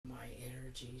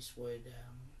energies would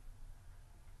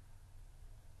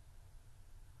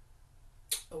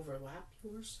overlap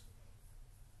yours.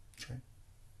 Okay.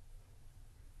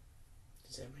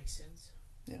 Does that make sense?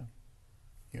 Yeah.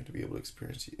 You have to be able to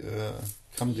experience,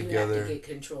 come together. You have to get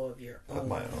control of your own. Of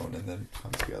my own, and then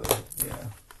come together. Yeah.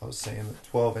 I was saying that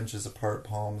 12 inches apart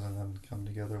palms, and then come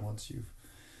together once you've...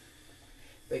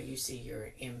 But you see, you're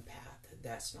an empath.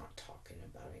 That's not talking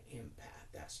about an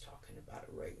empath. That's talking about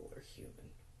a regular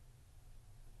human.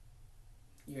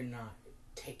 You're not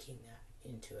taking that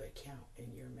into account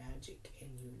in your magic,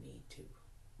 and you need to.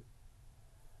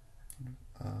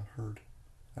 Heard.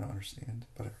 I don't understand,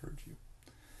 but I heard you.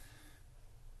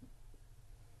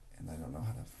 And I don't know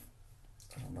how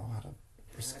to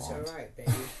respond. That's alright,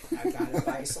 baby. I got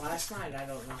advice last night I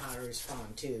don't know how to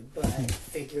respond to, but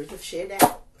figure the shit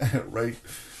out. Right.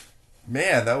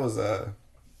 Man, I love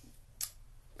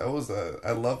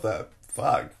that.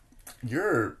 Fuck.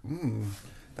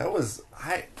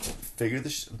 I figured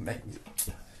this shit.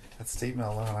 That statement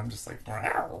alone, I'm just like,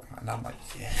 wow. And I'm like,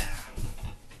 yeah.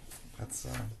 That's,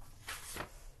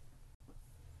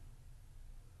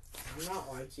 I'm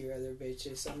not like your other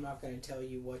bitches. I'm not going to tell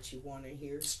you what you want to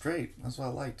hear. Straight. That's what I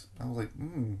liked. I was like,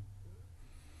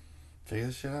 figure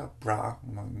this shit out, brah.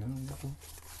 I'm like, no.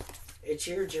 It's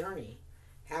your journey.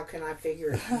 How can I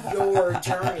figure your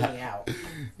journey out?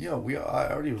 Yeah, I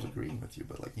already was agreeing with you,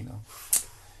 but like, you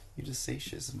just say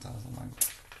shit sometimes. I'm like,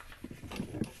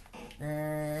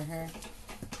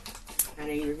 I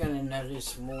know you're going to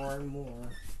notice more and more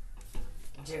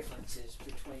differences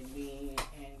between me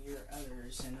and your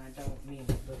others, and I don't mean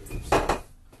boobs.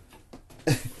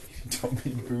 Don't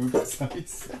mean boobs.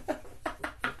 Nice.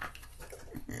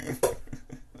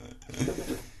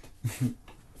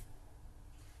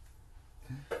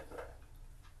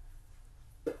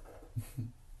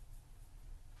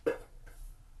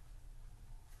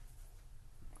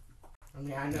 I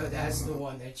mean, I know that's the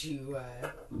one that you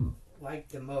like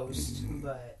the most,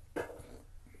 but...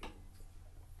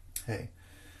 Hey,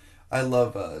 I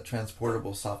love a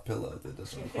transportable soft pillow that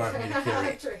doesn't require me to carry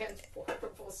it.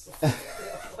 Transportable soft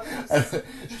pillow. I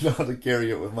don't know how to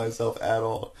carry it with myself at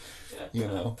all,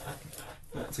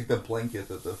 It's like the blanket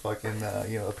that the fucking,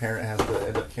 the parent has to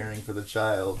end up carrying for the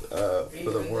child, Even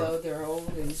for the work. though they're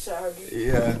old and soggy.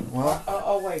 Yeah, well...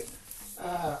 Oh, wait.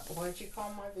 What did you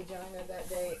call my vagina that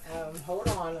day? Hold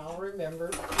on, I'll remember.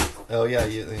 Oh, yeah,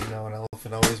 an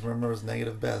elephant always remembers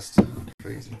negative best.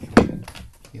 Crazy.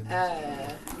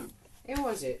 It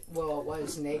was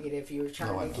negative. You were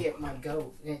trying to get my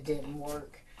goat and it didn't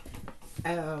work.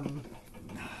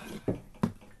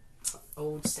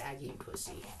 Old saggy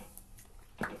pussy.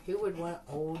 Who would want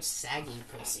old saggy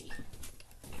pussy?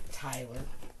 Tyler.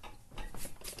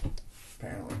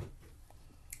 Apparently.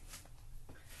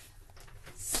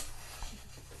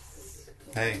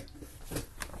 Hey.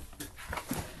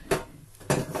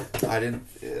 I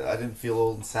didn't feel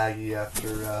old and saggy after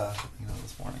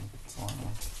this morning. So I don't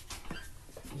know.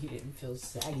 You didn't feel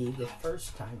saggy the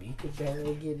first time. You could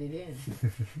barely get it in.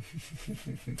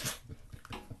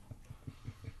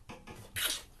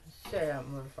 Say that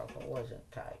motherfucker wasn't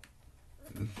tight.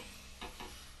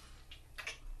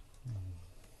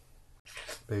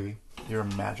 Baby, you're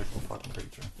a magical fucking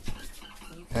creature.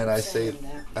 And I say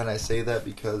that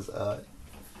because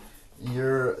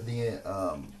you're the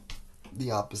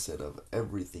opposite of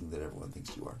everything that everyone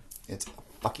thinks you are. It's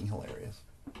fucking hilarious.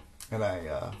 And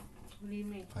I what do you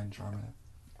mean? find charm in it.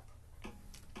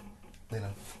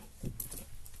 Lena.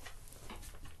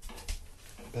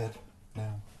 Bed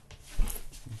now.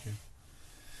 Thank you.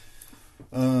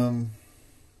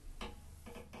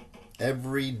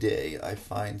 Every day I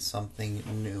find something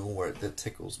new that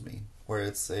tickles me. Where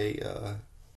it's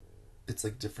it's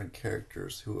like different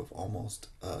characters who have almost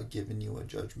given you a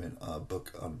judgment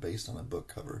based on a book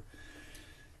cover,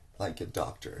 like a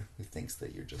doctor who thinks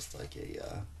that you're just like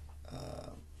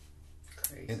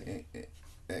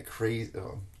crazy.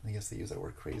 Oh, I guess they use that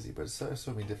word crazy, but so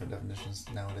many different definitions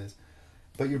nowadays.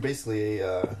 But you're basically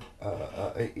a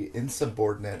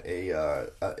insubordinate, a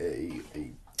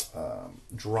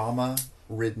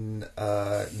drama-ridden,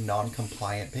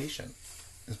 non-compliant patient.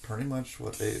 Is pretty much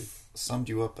what they've summed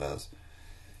you up as.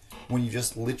 When you've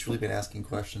just literally been asking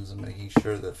questions and making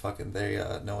sure that fucking they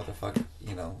know what the fuck,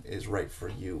 is right for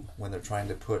you when they're trying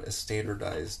to put a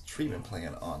standardized treatment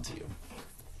plan onto you.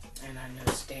 And I know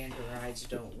standardized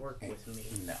don't work with me.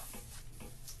 No.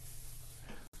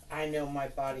 I know my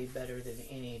body better than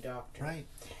any doctor. Right.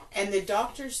 And the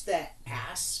doctors that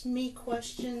ask me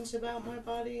questions about my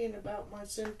body and about my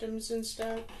symptoms and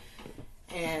stuff,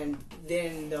 and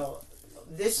then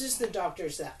this is the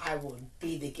doctors that I will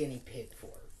be the guinea pig for.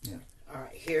 Yeah.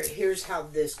 Alright, here's how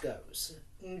this goes.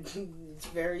 It's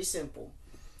very simple.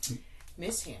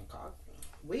 Miss Hancock,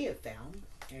 we have found,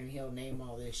 and he'll name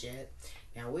all this shit.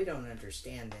 Now, we don't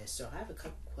understand this, so I have a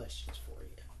couple questions for you.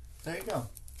 There you go.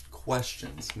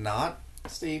 Questions, not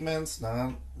statements,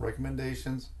 not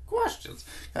recommendations. Questions.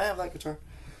 Can I have that guitar?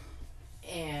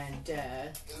 And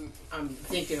I'm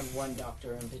thinking of one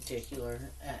doctor in particular.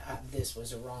 This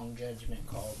was a wrong judgment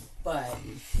call, but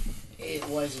it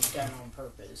wasn't done on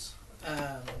purpose.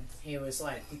 He was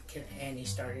like, and he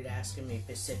started asking me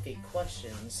specific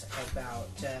questions about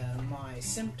my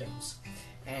symptoms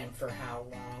and for how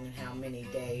long and how many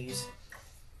days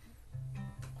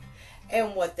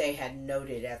and what they had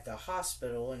noted at the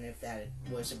hospital and if that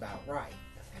was about right.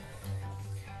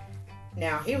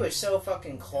 Now, he was so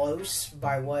fucking close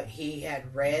by what he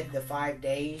had read the 5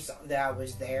 days that I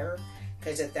was there,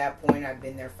 because at that point I'd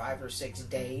been there 5 or 6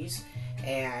 days,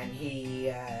 and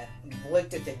he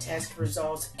looked at the test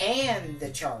results and the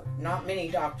chart. Not many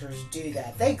doctors do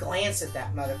that. They glance at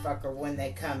that motherfucker when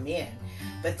they come in,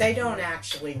 but they don't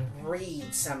actually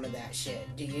read some of that shit.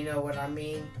 Do you know what I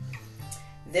mean?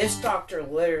 This doctor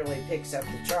literally picks up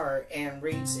the chart and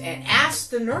reads and asks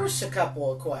the nurse a couple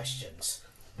of questions.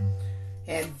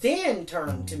 And then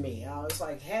turned to me. I was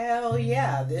like, hell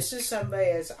yeah, this is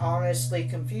somebody that's honestly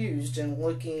confused and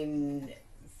looking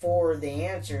for the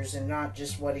answers and not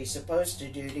just what he's supposed to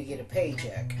do to get a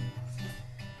paycheck.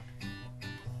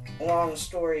 Long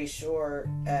story short,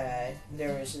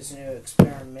 there was this new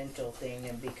experimental thing,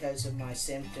 and because of my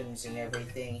symptoms and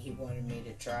everything, he wanted me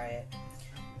to try it.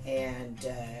 And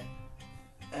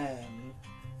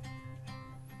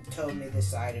told me the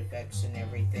side effects and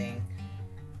everything.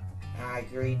 I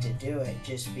agreed to do it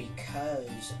just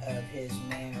because of his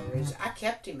mannerisms. I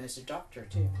kept him as a doctor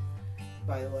too,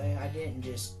 by the way. I didn't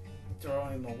just throw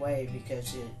him away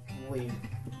because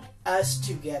us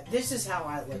together. This is how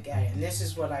I look at it, and this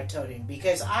is what I told him,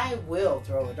 because I will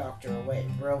throw a doctor away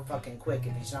real fucking quick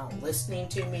if he's not listening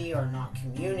to me or not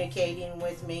communicating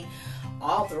with me.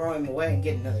 I'll throw him away and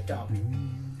get another doctor.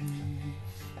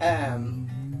 And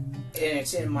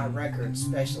it's in my record,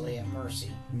 especially at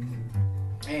Mercy.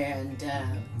 And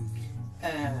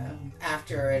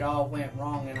after it all went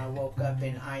wrong and I woke up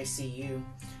in ICU,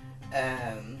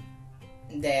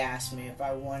 they asked me if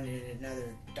I wanted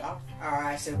another doctor. Or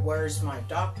I said, where's my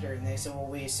doctor? And they said, well,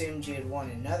 we assumed you'd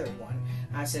want another one.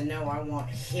 I said, no, I want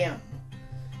him.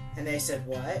 And they said,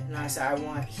 what? And I said, I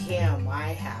want him. I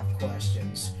have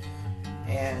questions.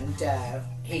 And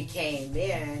he came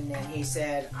in and he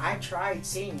said, I tried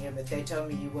seeing you, but they told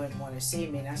me you wouldn't want to see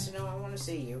me. And I said, no, I want to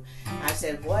see you. I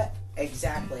said, what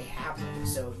exactly happened?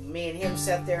 So me and him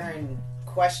sat there and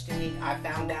questioning. I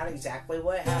found out exactly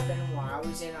what happened while I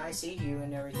was in ICU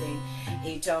and everything.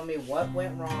 He told me what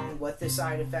went wrong, what the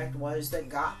side effect was that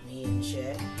got me and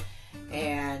shit.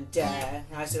 And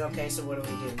I said, okay, so what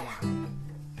do we do now?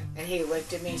 And he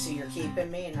looked at me, so you're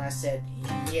keeping me? And I said,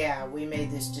 yeah, we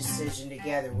made this decision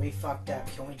together. We fucked up.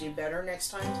 Can we do better next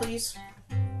time, please?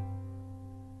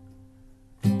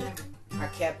 I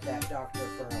kept that doctor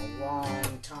for a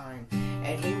long time.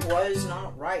 And he was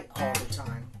not right all the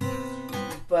time.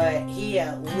 But he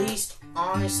at least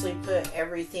honestly put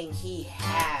everything he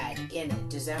had in it.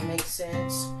 Does that make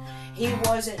sense? He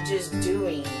wasn't just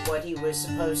doing what he was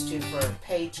supposed to for a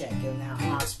paycheck in that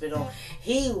hospital.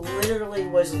 He literally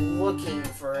was looking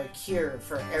for a cure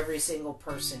for every single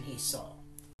person he saw.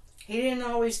 He didn't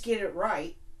always get it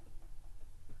right.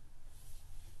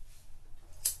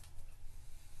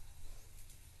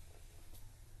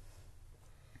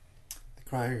 The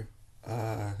crier.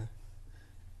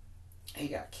 He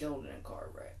got killed in a car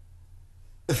wreck.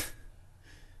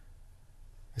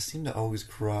 I seem to always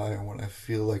cry when I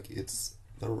feel like it's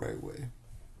the right way.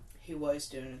 He was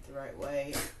doing it the right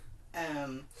way.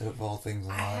 And of all things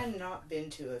in I life. had not been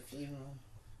to a funeral.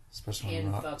 Especially in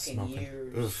when I'm not fucking smoking.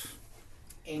 years. Ugh.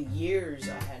 In years,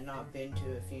 I had not been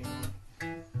to a funeral.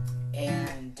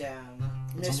 And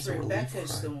Miss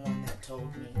Rebecca's the one that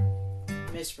told me.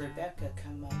 Miss Rebecca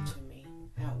come up to me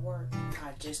at work.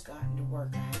 I just gotten to work.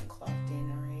 I hadn't clocked in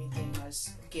or anything.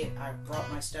 I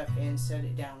brought my stuff in, set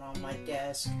it down on my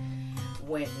desk,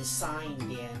 went and signed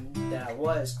in that I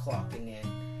was clocking in,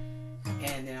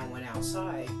 and then I went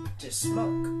outside to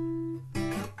smoke.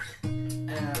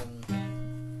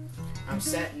 I'm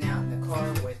sitting out in the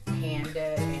car with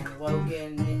Panda and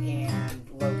Logan in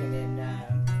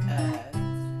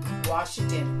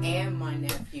Washington, and my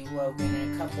nephew Logan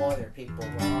and a couple other people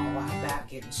were all out back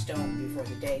getting stoned before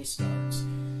the day starts.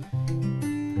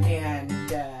 And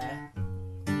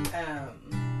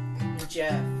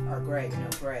Jeff, or Greg, no,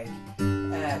 Greg,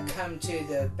 come to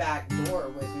the back door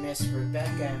with Miss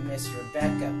Rebecca, and Miss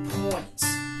Rebecca points.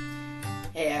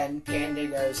 And Panda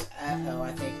goes, uh-oh,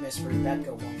 I think Miss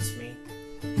Rebecca wants me.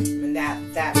 And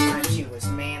that time she was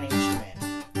management.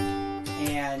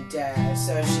 And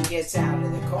so she gets out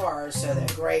of the car so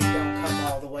that Greg don't come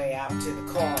all the way out to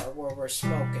the car where we're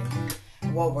smoking.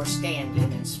 Well, we're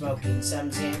standing and smoking.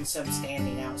 Some's in, some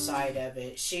standing outside of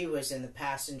it. She was in the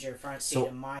passenger front seat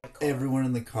of my car. Everyone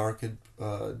in the car could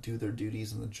do their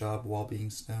duties in the job while being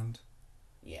stoned?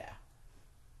 Yeah.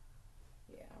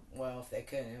 Yeah. Well, if they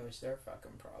couldn't, it was their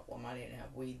fucking problem. I didn't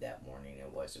have weed that morning.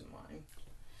 It wasn't mine.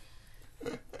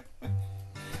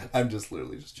 I'm just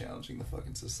literally just challenging the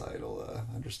fucking societal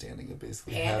understanding of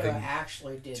basically Panda having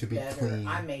actually did to be better. clean.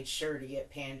 I made sure to get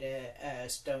Panda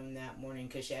stoned that morning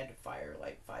because she had to fire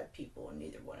like 5 people and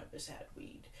neither one of us had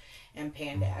weed. And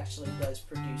Panda actually does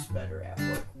produce better at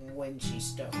work when she's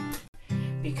stoned.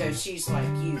 Because she's like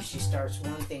you, she starts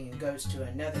one thing and goes to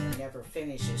another and never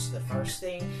finishes the first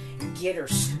thing. Get her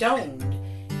stoned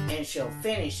and she'll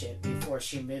finish it before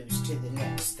she moves to the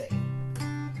next thing.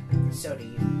 So do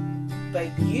you.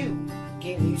 But you,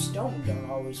 getting you stoned don't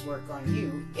always work on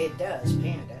you. It does,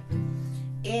 Panda.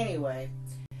 Anyway,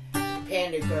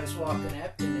 Panda goes walking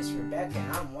up to Miss Rebecca,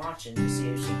 and I'm watching to see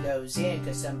if she goes in,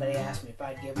 because somebody asked me if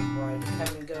I'd give them a ride to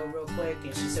come and go real quick,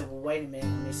 and she said, well, wait a minute,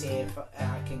 let me see if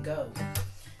I can go.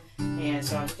 And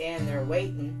so I'm standing there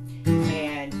waiting,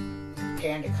 and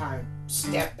Panda kind of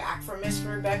stepped back from Miss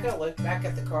Rebecca, looked back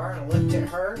at the car, and looked at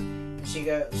her. She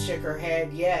shook her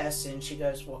head yes, and she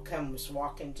goes, well, come, let's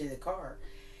walk into the car.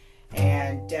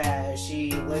 And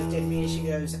she looked at me and she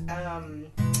goes,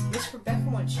 Miss Rebecca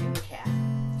wants you, Cat.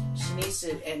 She needs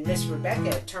to, and Miss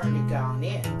Rebecca had turned and gone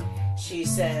in. She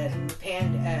said,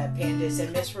 Panda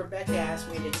said, Miss Rebecca asked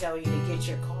me to tell you to get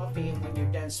your coffee, and when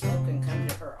you're done smoking, come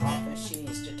to her office. She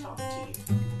needs to talk to you.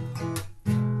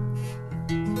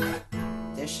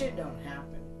 This shit don't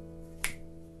happen.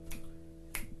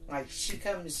 Like, she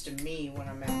comes to me when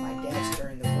I'm at my desk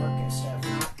during the work and stuff,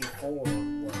 not before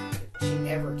work. She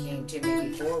never came to me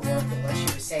before work unless she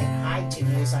was saying hi to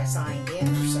me as I signed in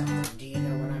or something. Do you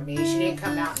know what I mean? She didn't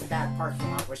come out in the back parking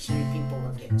lot where she knew people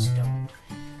were getting stoned.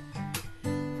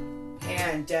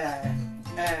 And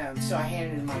so I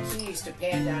handed my keys to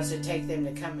Panda. I said, take them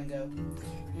to come and go.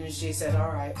 And she said,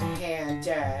 all right. And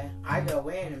I go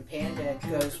in, and Panda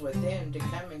goes with them to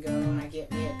come and go. And I get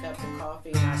me a cup of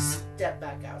coffee, and I step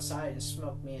back outside and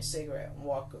smoke me a cigarette and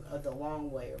walk the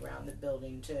long way around the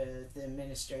building to the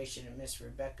administration of Miss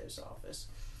Rebecca's office.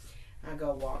 I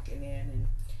go walking in, and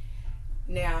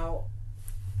now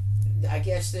I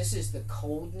guess this is the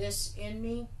coldness in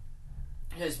me.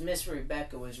 Because Miss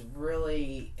Rebecca was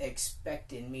really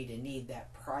expecting me to need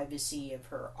that privacy of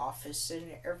her office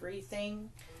and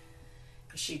everything.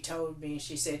 She told me,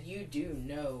 she said, you do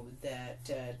know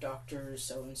that Dr.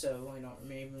 So-and-so, I don't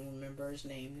even remember his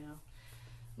name now.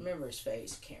 I remember his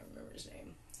face, can't remember his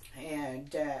name. And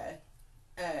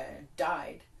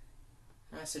died.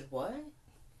 And I said, what?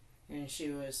 And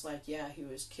she was like, yeah, he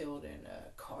was killed in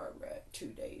a car wreck 2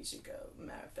 days ago.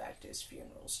 Matter of fact, his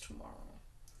funeral's tomorrow.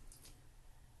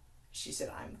 She said,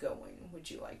 I'm going. Would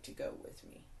you like to go with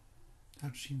me?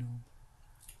 How'd she know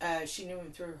him? She knew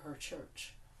him through her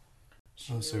church.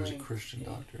 So he was a Christian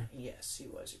doctor. Yes, he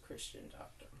was a Christian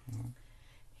doctor.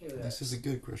 Mm-hmm. This is a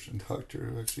good Christian doctor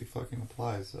who actually fucking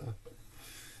applies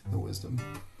the wisdom.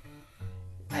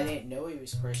 I didn't know he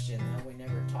was Christian, though. We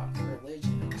never talked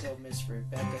religion until Miss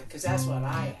Rebecca, because that's what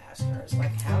I asked her. It's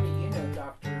like, how do you know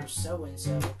Dr.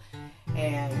 So-and-so?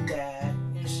 And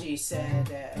she said,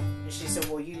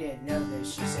 well, you didn't know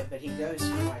this. She said, but he goes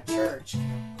to my church.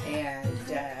 And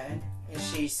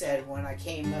she said, when I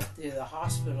came up to the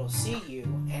hospital to see you,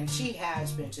 and she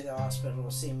has been to the hospital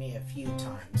to see me a few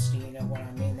times. Do you know what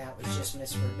I mean? That was just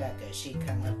Miss Rebecca. She'd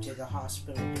come up to the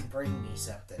hospital to bring me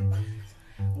something.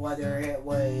 Whether it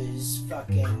was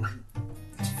fucking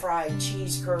fried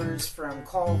cheese curds from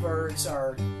Culver's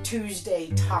or Tuesday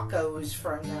tacos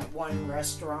from that one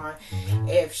restaurant.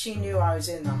 If she knew I was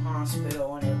in the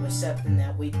hospital and it was something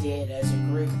that we did as a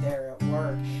group there at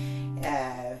work,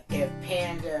 if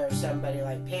Panda or somebody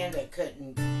like Panda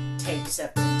couldn't take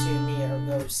something to me or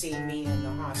go see me in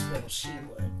the hospital, she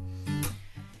would.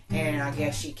 And I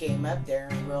guess she came up there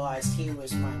and realized he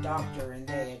was my doctor, and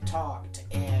they had talked,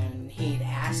 and he'd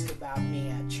asked about me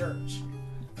at church.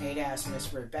 He'd asked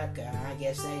Miss Rebecca. I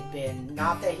guess they'd been,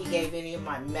 not that he gave any of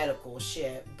my medical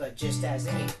shit, but just as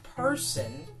a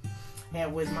person,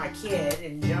 and with my kid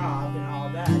and job and all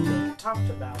that, they talked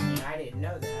about me. I didn't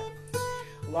know that.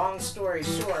 long story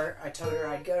short, I told her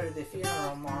I'd go to the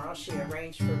funeral tomorrow. She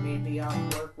arranged for me to be off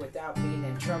work without being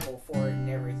in trouble for it and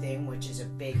everything, which is a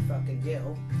big fucking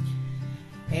deal.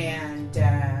 And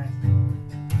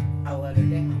I let her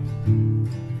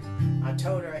down. I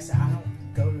told her, I said, I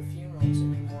don't go to funerals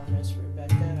anymore, Miss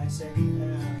Rebecca. I said,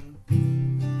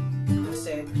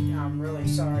 I'm really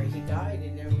sorry he died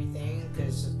and everything,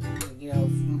 because, you know,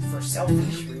 for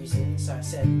selfish reasons. I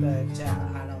said, but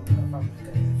I don't know if I'm going to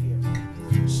go to the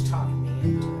funeral. She talked me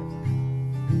into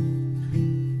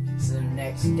it. So the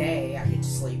next day, I could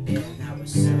sleep in, and that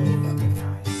was so fucking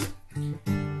nice.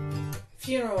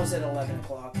 Funeral was at 11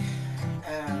 o'clock.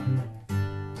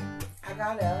 I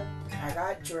got up, I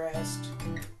got dressed.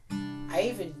 I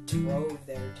even drove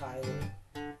there, Tyler.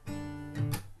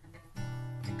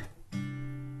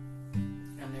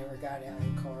 Got out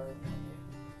of the car.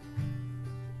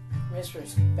 Miss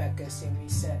Rebecca seen me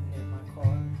sitting in my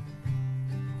car.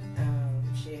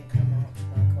 She didn't come out to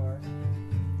my car.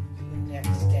 The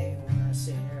next day when I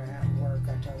seen her at work,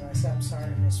 I told her, I said, I'm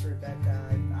sorry, Miss Rebecca,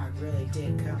 I really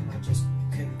did come, I just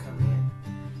couldn't come in.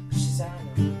 She said, I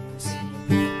don't want to see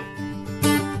you.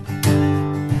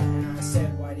 And I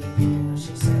said, why didn't you?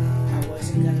 She said, I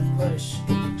wasn't going to push.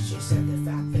 She said, the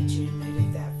fact that you made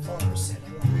it that far said a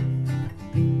lot.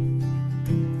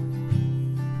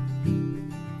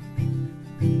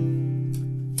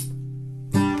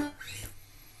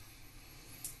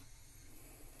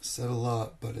 Said a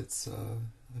lot, but it's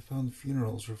I found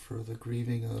funerals were for the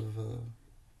grieving of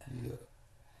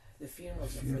the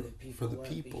funerals are for the people. For the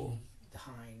people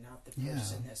dying, not the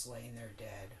person that's laying there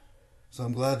dead. So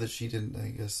I'm glad that she didn't, I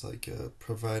guess, like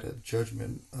provide a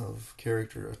judgment of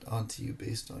character onto you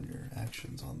based on your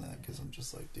actions on that, because I'm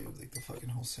just like, dude, like the fucking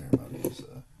whole ceremony is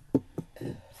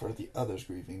for the others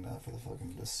grieving, not for the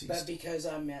fucking deceased. But because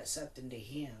I meant something to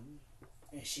him,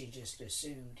 and she just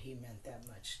assumed he meant that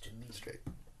much to me. Straight.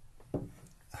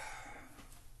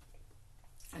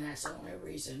 And that's the only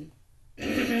reason.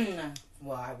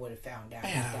 Well, I would have found out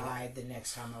he died the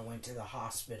next time I went to the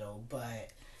hospital,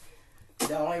 but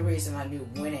the only reason I knew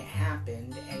when it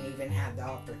happened and even had the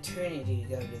opportunity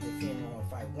to go to the funeral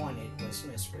if I wanted was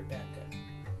Miss Rebecca.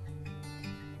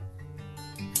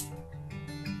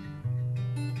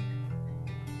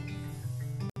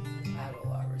 I have a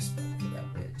lot of respect for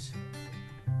that bitch.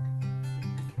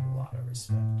 A lot of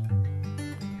respect.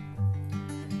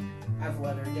 I've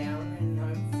let her down, and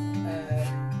I've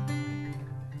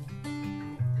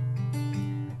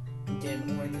did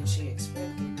more than she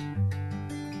expected.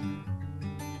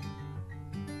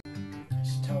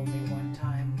 She told me one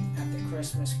time at the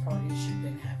Christmas party she'd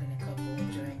been having a couple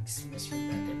of drinks. Miss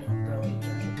Rebecca don't really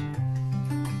drink.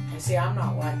 And see, I'm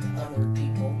not like other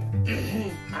people.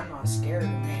 I'm not scared of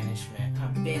management.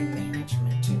 I've been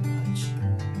management too much.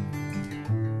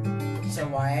 So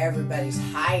while everybody's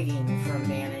hiding from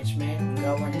management and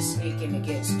going to sneak in to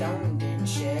get stoned and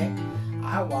shit,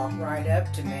 I walk right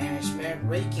up to management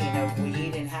reeking of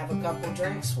weed and have a couple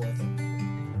drinks with them.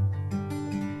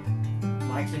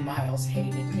 Mikey Miles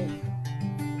hated me.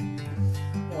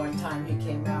 One time he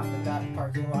came out in the back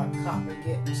parking lot and caught me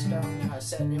getting stoned. I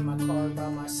sat in my car by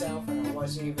myself and I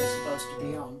wasn't even supposed to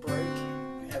be on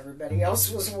break. Everybody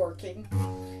else was working.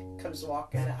 Comes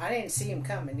walking. I didn't see him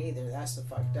coming either. That's the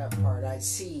fucked up part. I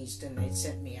seized and they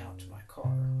sent me out to my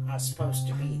car. I was supposed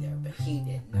to be there, but he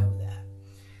didn't know that.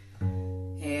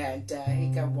 And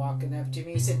he come walking up to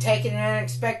me. He said, "Taking an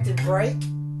unexpected break?"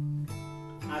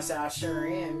 I said, "I sure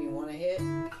am. You want a hit?"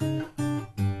 And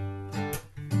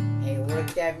he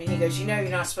looked at me and he goes, "You know you're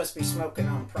not supposed to be smoking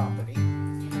on property."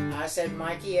 I said,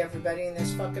 "Mikey, everybody in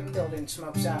this fucking building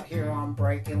smokes out here on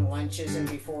break and lunches and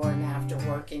before and after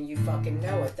work, and you fucking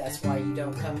know it. That's why you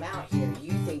don't come out here.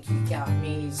 You think you got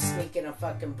me sneaking a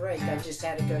fucking break. I just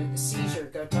had to go to the seizure,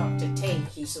 go talk to Tate.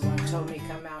 He's the one who told me to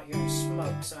come out here and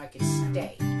smoke so I could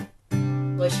stay.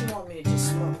 Unless you want me to just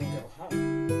smoke and go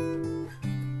home."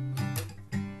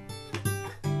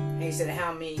 And he said,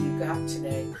 "How many you got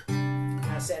today?"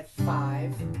 I said,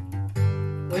 5.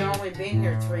 We only been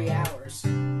here 3 hours.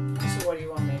 So what do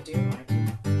you want me to do, Mikey?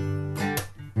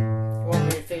 You want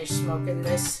me to finish smoking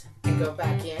this and go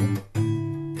back in?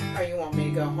 Or you want me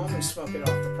to go home and smoke it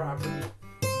off the property?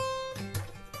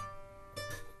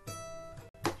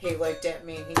 He looked at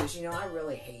me and he goes, "You know, I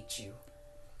really hate you."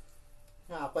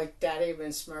 I looked at him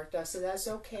and smirked. I said, "That's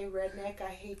okay, redneck.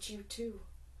 I hate you too.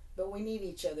 But we need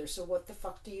each other, so what the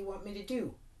fuck do you want me to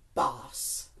do,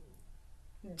 boss?"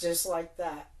 Just like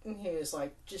that. And he was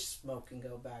like, "Just smoke and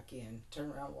go back in."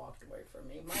 Turned around, walked away from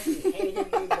me. Mikey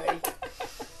hated me, buddy.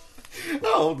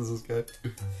 How old is this guy?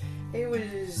 He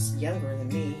was younger than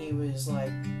me. He was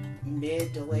like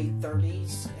mid to late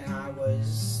 30s, and I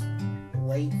was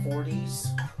late 40s.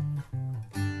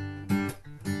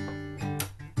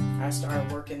 I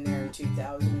started working there in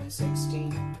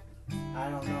 2016. I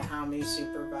don't know how many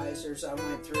supervisors I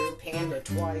went through. Panda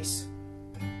twice.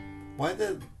 Why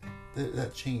did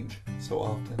that change so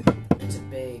often? It's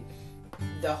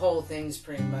the whole thing's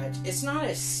pretty much, it's not a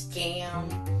scam.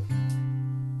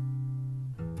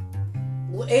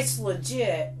 It's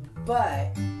legit,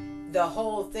 but the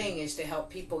whole thing is to help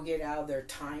people get out of their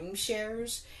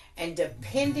timeshares. And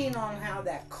depending on how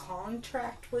that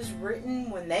contract was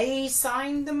written when they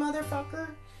signed the motherfucker,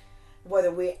 whether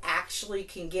we actually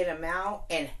can get them out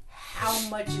and how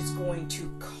much it's going to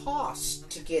cost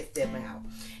to get them out.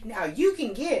 Now, you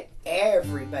can get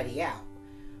everybody out,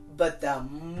 but the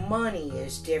money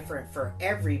is different for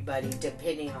everybody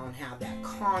depending on how that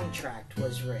contract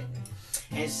was written.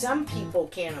 And some people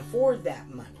can't afford that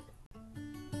money.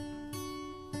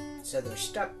 So they're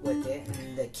stuck with it,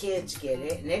 and the kids get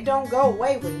it, and it don't go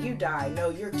away when you die. No,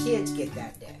 your kids get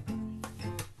that debt.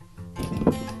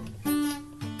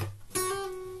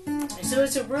 And so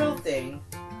it's a real thing.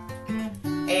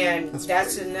 And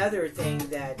that's another thing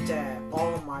that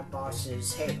all of my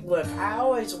bosses hate. Look, I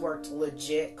always worked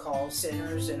legit call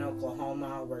centers in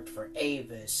Oklahoma. I worked for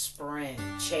Avis, Sprint,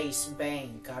 Chase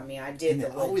Bank. I mean, I did and the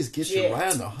it always gets you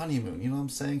right on the honeymoon. You know what I'm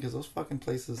saying? Because those fucking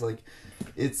places, like,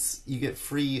 you get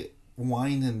free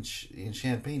wine and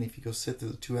champagne if you go sit through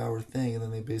the 2-hour thing, and then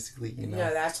they basically,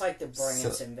 No, that's like the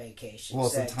Branson vacations. Well,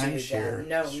 it's a timeshare.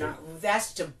 No,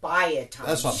 that's to buy a timeshare.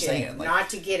 That's what I'm saying. Like, not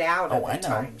to get out of a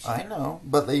timeshare. I know.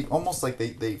 But they almost like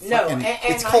they no, fucking... and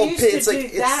it's I called used to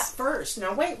do that first.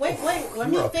 Now, wait. Let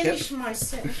me finish my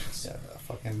sentence. Yeah,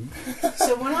 fucking...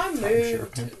 So when I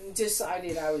moved,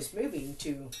 decided I was moving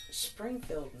to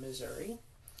Springfield, Missouri,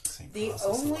 the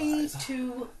only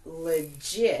two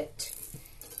legit...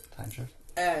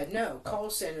 call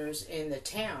centers in the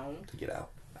town to get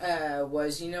out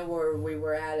was, where we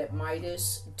were at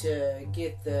Midas to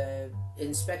get the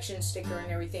inspection sticker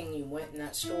and everything. You went in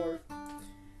that store.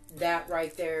 That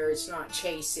right there, it's not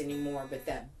Chase anymore, but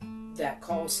that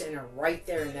call center right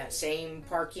there in that same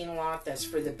parking lot that's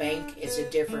for the bank is a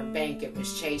different bank. It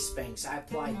was Chase Banks. I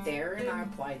applied there, and I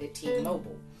applied at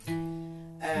T-Mobile.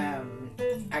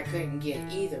 I couldn't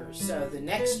get either. So the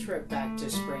next trip back to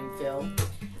Springfield,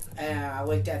 I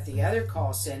looked at the other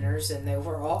call centers, and they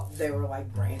were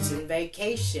like Branson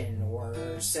Vacation or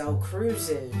Sell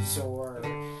Cruises, or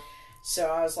so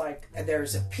I was like,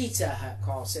 there's a Pizza Hut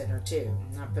call center too.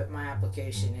 And I put my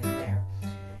application in there,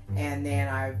 and then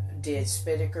I did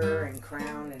Spinnaker and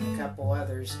Crown and a couple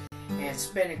others. And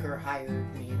Spinnaker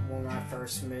hired me when I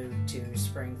first moved to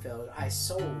Springfield. I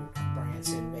sold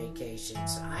Branson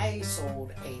Vacations. I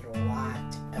sold a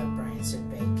lot of Branson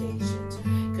Vacations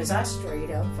because I straight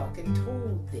up fucking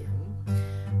told them.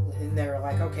 And they were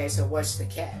like, okay, so what's the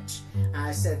catch?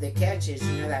 I said, the catch is,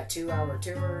 that 2-hour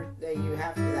tour that you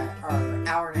have to, or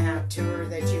hour-and-a-half tour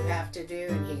that you have to do.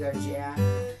 And he goes, yeah.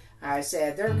 I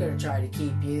said, they're going to try to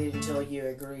keep you until you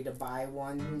agree to buy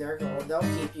one. They'll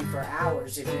keep you for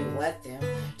hours if you let them.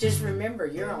 Just remember,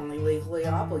 you're only legally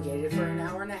obligated for an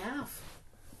hour and a half.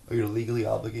 Oh, you're legally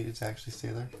obligated to actually stay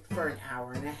there? For an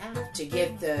hour and a half. To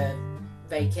get the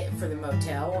for the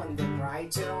motel and the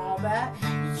rides and all that,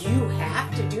 you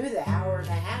have to do the hour and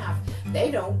a half.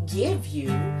 They don't give you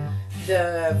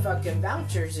the fucking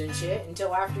vouchers and shit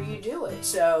until after you do it.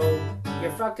 So,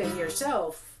 you're fucking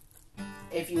yourself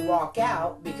if you walk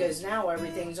out, because now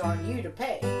everything's on you to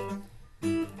pay.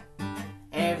 And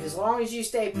as long as you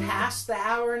stay past the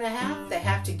hour and a half, they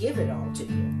have to give it all to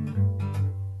you.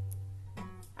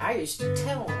 I used to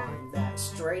tell them that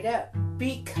straight up,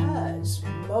 because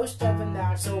most of them that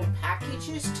I sold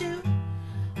packages to,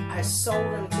 I sold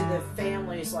them to the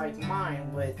families like mine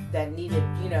that needed,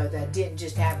 that didn't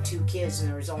just have 2 kids and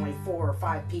there was only 4 or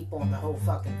 5 people in the whole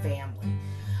fucking family.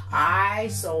 I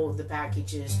sold the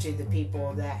packages to the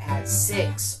people that had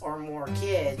 6 or more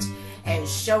kids and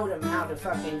showed them how to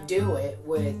fucking do it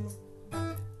with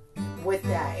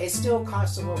that. It still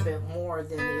cost a little bit more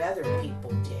than the other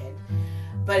people did,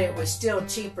 but it was still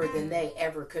cheaper than they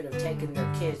ever could have taken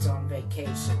their kids on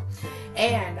vacation.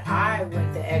 And I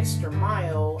went the extra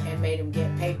mile and made them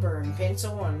get paper and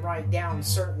pencil and write down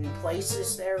certain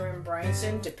places there in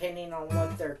Branson, depending on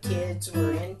what their kids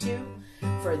were into,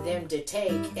 for them to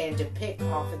take and to pick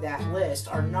off of that list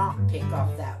or not pick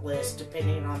off that list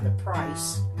depending on the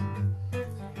price,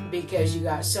 because you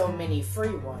got so many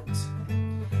free ones.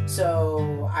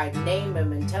 So I name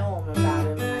them and tell them about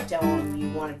them, and I tell them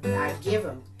I give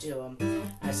them to them.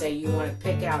 I say, you want to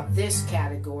pick out this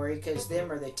category because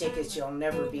them are the tickets you'll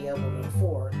never be able to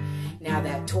afford. Now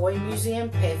that toy museum,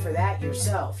 pay for that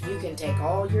yourself. You can take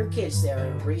all your kids there at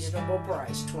a reasonable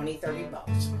price,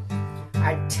 $20-$30.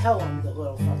 I tell them the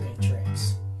little fucking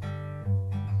tricks.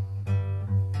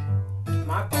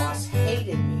 My boss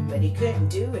hated me, but he couldn't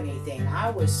do anything. I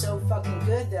was so fucking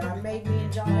good that I made me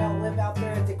and John L. live out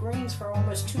there at the Greens for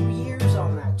almost 2 years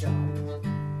on that job.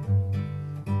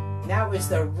 That was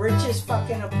the richest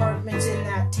fucking apartments in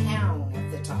that town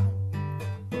at the time.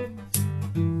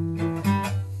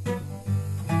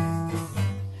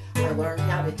 I learned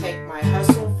how to take my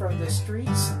hustle from the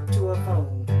streets to a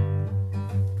phone.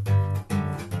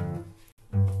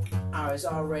 I was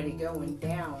already going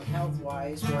down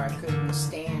health-wise where I couldn't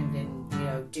stand and,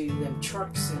 do them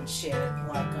trucks and shit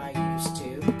like I used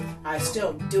to. I was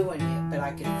still doing it, but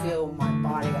I could feel my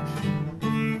body.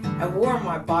 I wore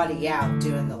my body out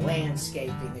doing the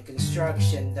landscaping, the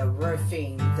construction, the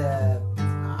roofing, the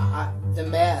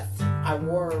meth.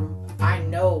 I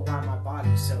know why my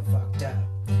body's so fucked up.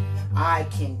 I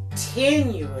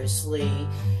continuously,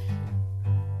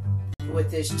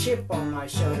 with this chip on my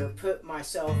shoulder, put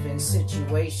myself in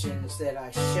situations that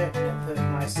I shouldn't have put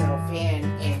myself in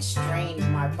and strained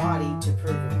my body to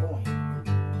prove a point.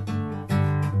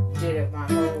 Did it my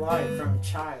whole life from a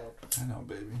child. I know,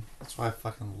 baby. That's why I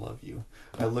fucking love you.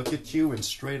 I look at you and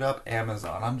straight up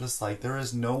Amazon. I'm just like, there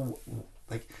is no,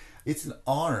 it's an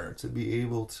honor to be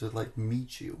able to,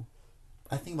 meet you.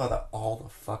 I think about that all the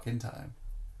fucking time.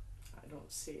 I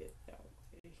don't see it that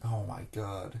way. Oh my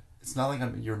god. It's not like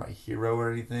you're my hero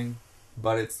or anything,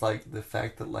 but it's the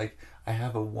fact that I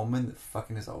have a woman that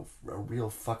fucking is a real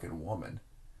fucking woman.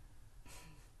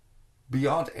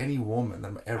 Beyond any woman that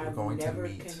I'm ever going to meet. I've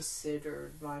never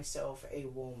considered myself a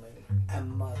woman, a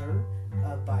mother,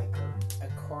 a biker, a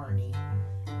carny.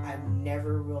 I've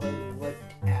never really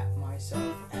looked at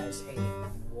myself as a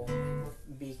woman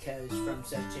because from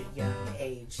such a young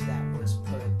age that was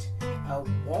put. A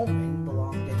woman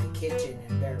belonged in the kitchen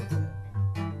and barefoot.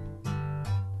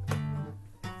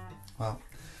 Well,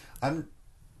 I'm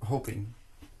hoping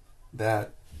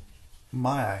that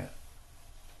my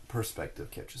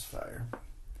perspective catches fire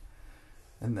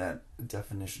and that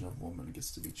definition of woman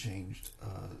gets to be changed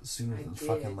sooner than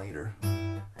fucking later.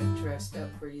 I dressed up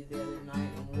for you the other night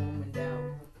and womaned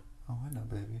out. Oh, I know,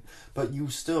 baby. But you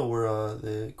still were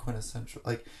the quintessential,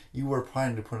 you were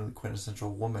trying to put in the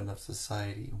quintessential woman of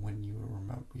society when you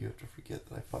remember. You have to forget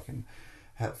that I fucking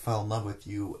fell in love with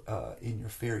you in your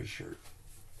fairy shirt.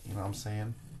 You know what I'm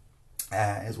saying?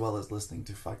 As well as listening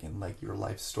to fucking your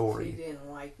life story. You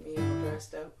didn't like me all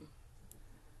dressed up?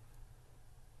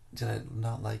 Did I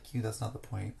not like you? That's not the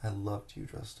point. I loved you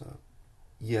dressed up.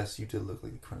 Yes, you did look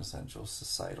like the quintessential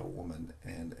societal woman,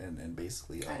 and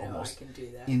basically almost I can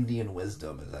do that. Indian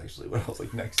wisdom is actually what I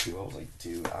was next to. I was like,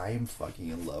 dude, I am fucking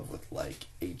in love with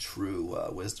a true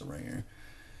wisdom ringer.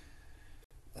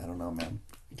 I don't know, man.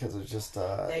 Because it's just...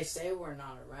 They say we're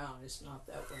not around. It's not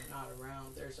that we're not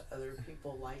around. There's other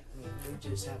people like me. We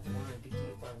just have wanted to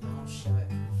keep our mouths shut.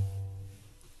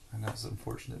 And that's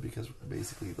unfortunate because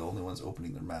basically the only ones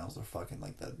opening their mouths are fucking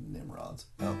the Nimrods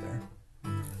out there. I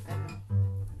know.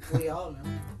 We all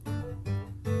know.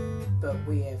 But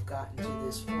we have gotten to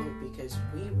this point because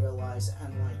we realize,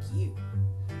 unlike you,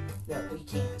 that we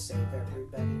can't save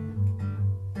everybody.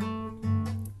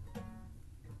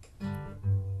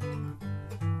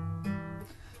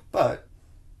 But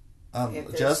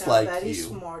if just like you, somebody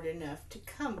smart enough to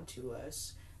come to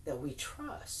us that we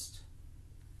trust,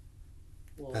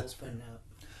 we'll open up.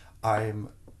 I'm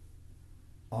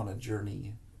on a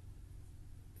journey.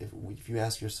 If you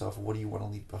ask yourself, what do you want to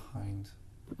leave behind?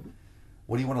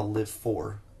 What do you want to live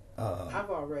for? I've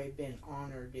already been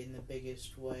honored in the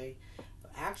biggest way,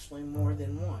 actually more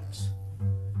than once.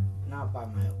 Not by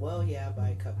by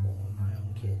a couple of my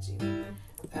own kids even.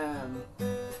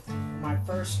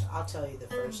 I'll tell you the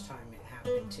first time it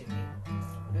happened to me.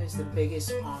 It was the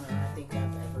biggest honor I think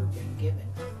I've ever been given.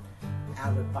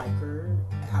 Out of biker,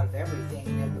 out of everything,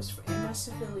 and it was in my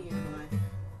civilian life.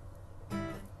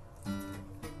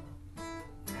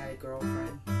 I had a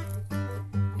girlfriend,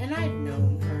 and I'd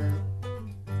known her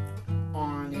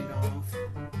on and off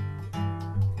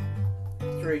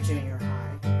through junior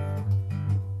high.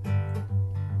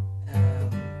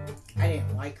 I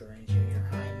didn't like her in junior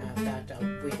high. Matter of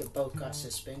fact, we both got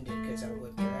suspended because I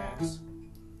whipped her ass.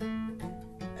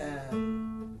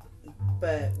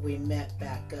 But we met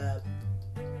back up.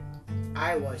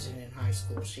 I wasn't in high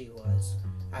school, she was.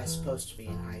 I was supposed to be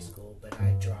in high school, but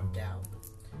I dropped out.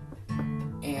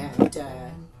 And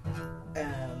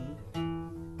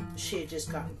she had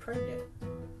just gotten pregnant.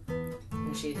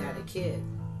 And she'd had a kid.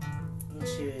 And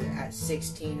she was at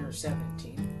 16 or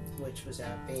 17. which was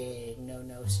a big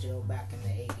no-no still back in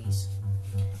the 80s.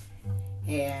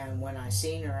 And when I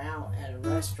seen her out at a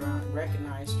restaurant,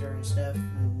 recognized her and stuff,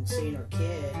 and seen her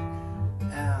kid,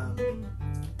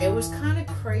 it was kind of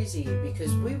crazy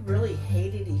because we really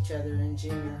hated each other in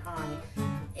junior high.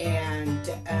 And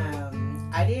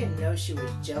I didn't know she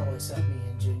was jealous of me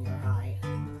in junior high.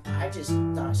 I just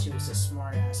thought she was a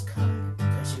smart-ass cunt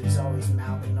because she was always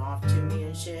mouthing off to me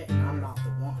and shit, and I'm not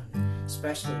the one,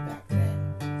 especially back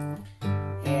then.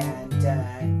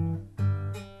 And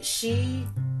she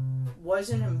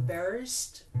wasn't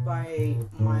embarrassed by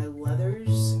my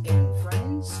leathers and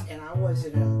friends, and I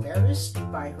wasn't embarrassed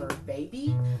by her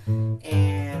baby.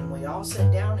 And we all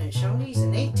sat down at StoNeD's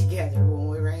and ate together when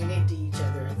we ran into each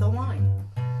other at the line.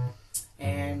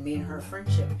 And me and her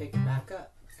friendship picked back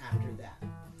up after that.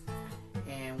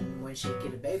 And when she'd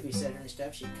get a babysitter and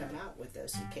stuff, she'd come out with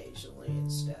us occasionally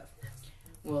and stuff.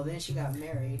 Well, then she got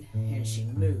married and she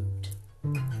moved.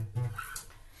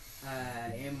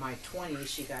 In my 20s,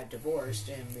 she got divorced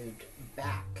and moved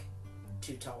back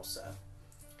to Tulsa.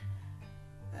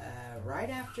 Right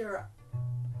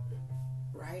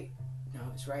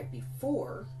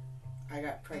before I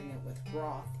got pregnant with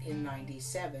Roth in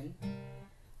 97.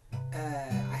 I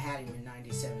had him in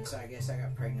 97, so I guess I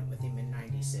got pregnant with him in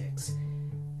 96.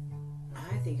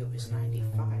 I think it was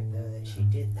 95, though, that she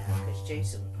did that, because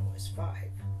Jason was 5.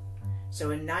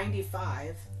 So in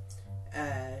 95,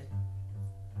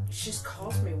 she just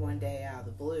called me one day out of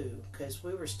the blue, because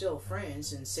we were still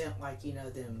friends and sent, like, you know,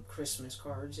 them Christmas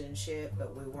cards and shit,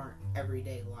 but we weren't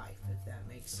everyday life, if that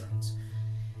makes sense.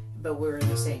 But we were in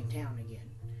the same town again.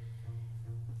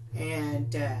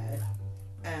 And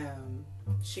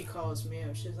she calls me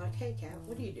up. She's like, "Hey, Kat,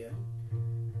 what are you doing?"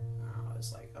 I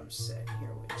was like, "I'm sitting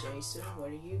here with Jason. What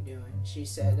are you doing?" She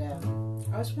said,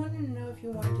 "I was wanting to know if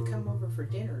you wanted to come over for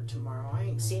dinner tomorrow. I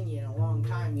ain't seen you in a long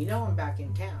time. You know I'm back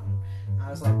in town." I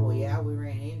was like, "Well, yeah, we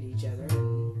ran into each other."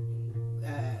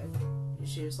 And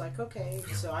she was like, "Okay."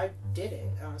 So I did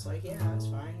it. I was like, "Yeah, that's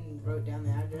fine." And wrote down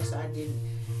the address. I didn't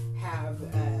have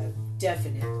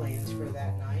definite plans for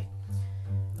that night.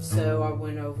 So I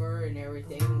went over and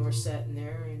everything, and we're sitting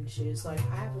there, and she was like,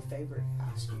 "I have a favor to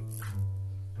ask you."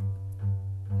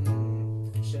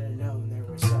 Should have known there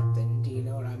was something, do you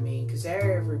know what I mean? Because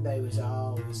everybody was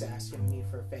always asking me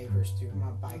for favors through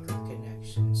my biker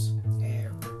connections.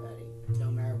 Everybody.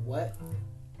 No matter what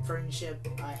friendship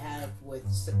I have with,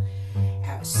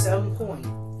 at some point,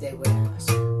 they would ask.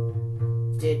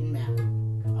 Didn't matter.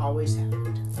 Always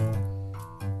happened.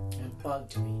 And it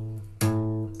bugged me.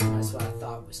 That's what I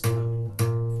thought was coming.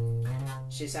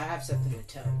 She said, "I have something to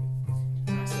tell you."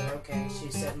 And I said, "Okay."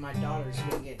 She said, "My daughter's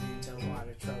been getting into a lot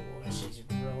of trouble, and she's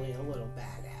really a little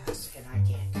badass, and I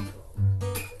can't control her."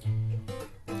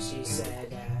 And she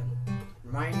said,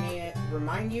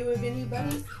 remind you of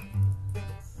anybody?"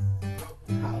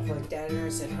 I looked at her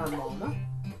and said, "Her mama."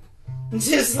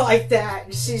 Just like that.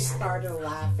 And she started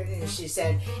laughing, and she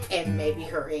said, "And maybe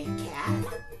her Aunt Kat."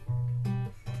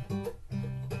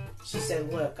 She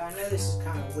said, "Look, I know this is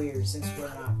kind of weird since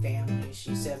we're not family."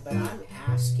 She said, "But I'm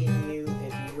asking you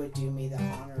if you would do me the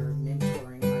honor of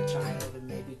mentoring my child and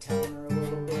maybe telling her a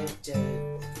little bit,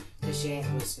 because she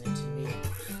ain't listening to me.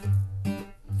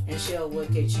 And she'll look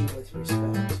at you with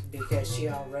respect, because she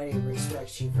already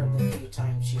respects you from the few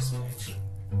times she's met you."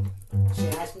 She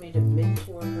asked me to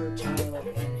mentor her child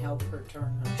and help her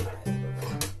turn her child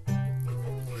around.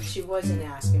 She wasn't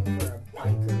asking for a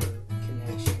biker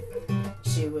connection.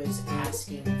 She was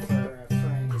asking for a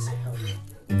friend's help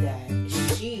that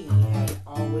she had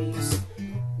always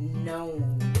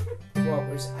known what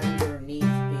was underneath,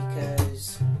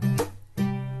 because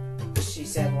she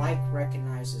said like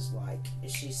recognizes like.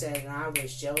 She said, and I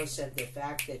was jealous of the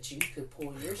fact that you could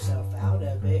pull yourself out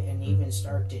of it and even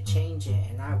start to change it,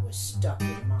 and I was stuck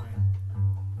in mine.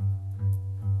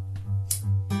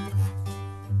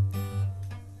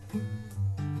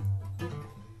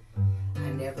 I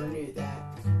never knew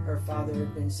that. Her father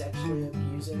had been sexually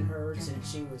abusing her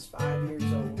since she was 5 years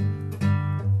old.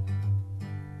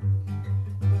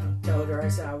 Told her, I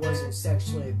said I wasn't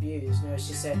sexually abused. No,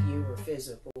 she said you were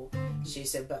physical. She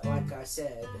said, but like I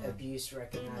said, abuse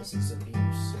recognizes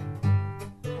abuse.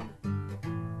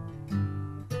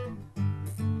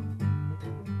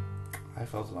 I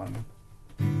felt it on me.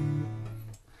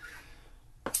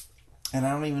 And I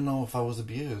don't even know if I was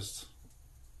abused.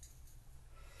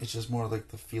 It's just more like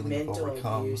the feeling of overcome.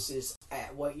 Mental abuse is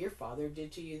what your father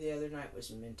did to you the other night was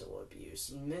mental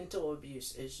abuse. Mental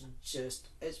abuse is just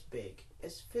as big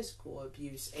as physical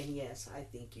abuse. And yes, I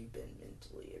think you've been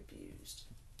mentally abused.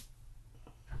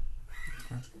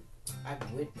 Okay.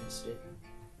 I've witnessed it.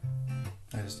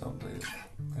 I just don't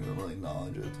really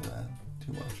acknowledge it to that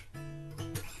too much.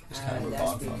 Just kind of move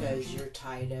that's on from it. because you're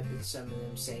tied up in some of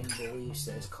them same beliefs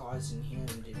that's causing him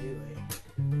to do it.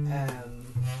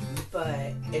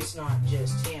 But it's not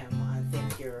just him. I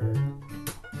think you're...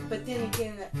 But then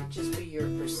again, that could just be your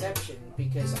perception,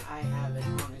 because I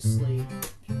haven't honestly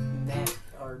met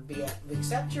or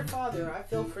except your father. I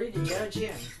feel free to judge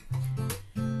him.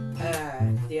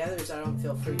 The others, I don't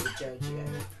feel free to judge yet.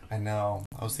 I know.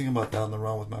 I was thinking about down the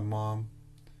road with my mom.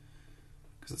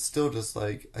 Because it's still just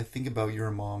like, I think about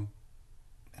your mom,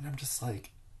 and I'm just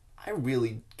like, I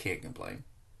really can't complain.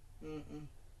 Mm-mm.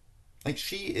 Like,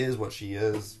 she is what she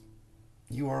is.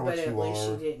 You are what you are. But at least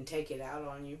she didn't take it out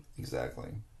on you. Exactly.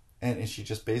 And she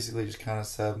just basically just kind of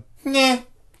said, nah,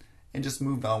 and just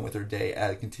moved on with her day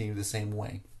and continued the same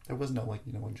way. There was no, like,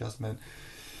 adjustment.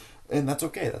 And that's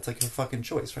okay. That's like her fucking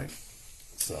choice, right?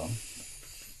 So,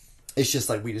 it's just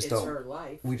like It's her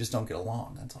life. We just don't get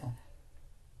along, that's all.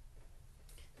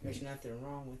 There's nothing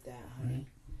wrong with that, honey. Right.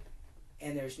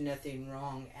 And there's nothing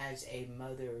wrong as a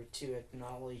mother to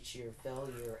acknowledge your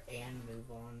failure and move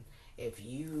on. If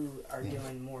you are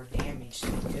doing more damage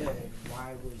than good,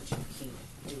 why would you keep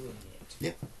doing it?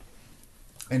 Yeah.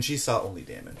 And she saw only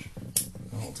damage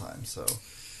the whole time, so...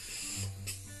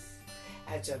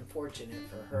 That's unfortunate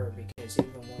for her, because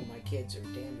even when my kids are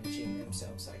damaging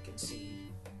themselves, I can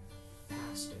see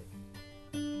past it.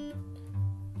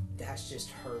 That's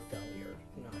just her failure,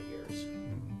 not yours.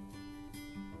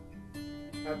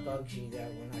 That bugs you that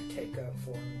when I take up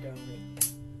for them, don't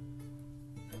it?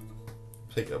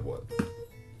 Take up what?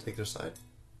 Take their side?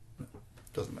 No.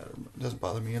 Doesn't matter. It doesn't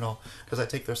bother me at all. Because I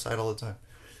take their side all the time.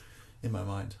 In my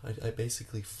mind. I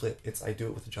basically flip. I do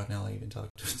it with John L. I even tell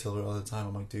her all the time.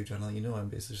 I'm like, dude, John L., I'm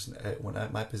basically just... When I'm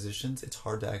at my positions, it's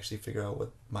hard to actually figure out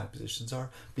what my positions are.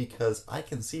 Because I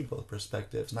can see both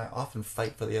perspectives. And I often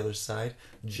fight for the other side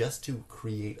just to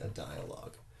create a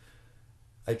dialogue.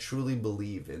 I truly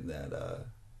believe in that...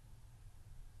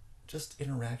 just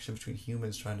interaction between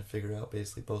humans trying to figure out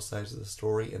basically both sides of the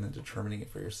story and then determining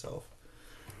it for yourself.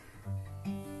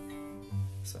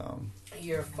 So...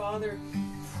 Your father...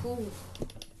 Whew.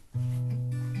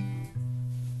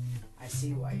 I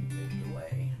see why you moved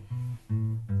away.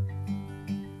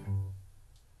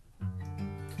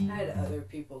 I had other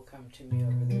people come to me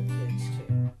over their kids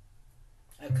too.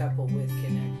 A couple with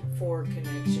 4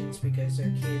 connections because their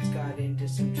kids got into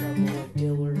some trouble with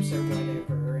dealers or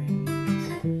whatever, and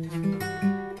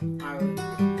I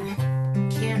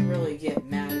can't really get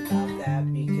mad about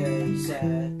that because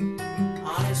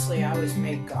honestly I was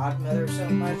made godmother so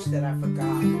much that I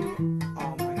forgot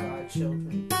all my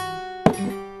godchildren.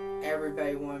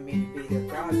 Everybody wanted me to be their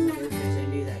godmother because they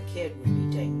knew that kid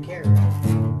would be taken care of.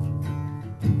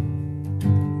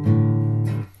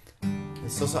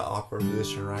 It's such an awkward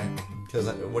position, right? Because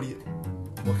what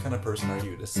kind of person are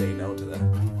you to say no to that?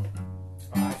 Oh,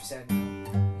 I've said no.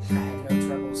 I have no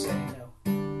trouble saying no.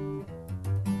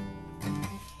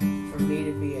 For me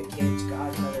to be a kid's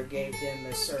godmother gave them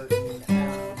a certain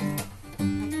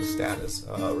status,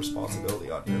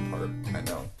 responsibility on your part. I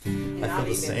know. I feel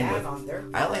the same with. On their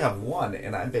part. I only have one,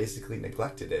 and I basically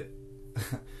neglected it.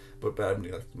 but I've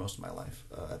neglected most of my life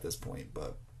at this point.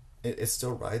 But it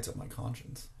still rides on my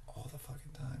conscience all the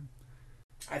fucking time.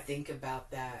 I think about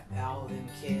that, all them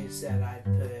kids that I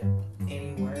put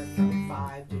anywhere from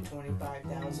 $5,000 to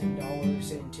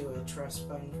 $25,000 into a trust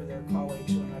fund for their college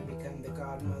when I become the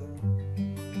godmother.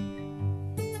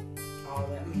 All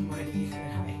that money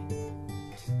that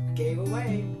I gave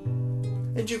away.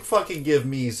 And you fucking give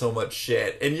me so much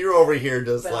shit, and you're over here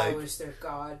just but like... I was their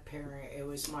godparent. It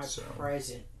was my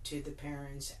present to the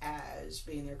parents as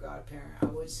being their godparent. I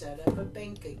would set up a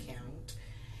bank account.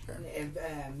 And,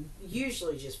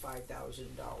 usually just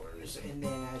 $5,000, and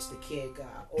then as the kid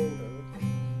got older,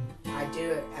 I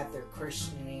do it at their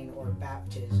christening or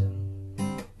baptism.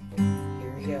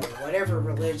 Here we go. Whatever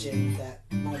religion that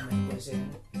moment was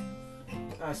in,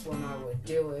 that's when I would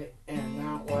do it, and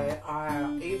that way,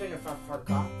 even if I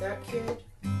forgot that kid,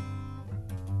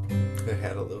 it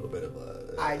had a little bit of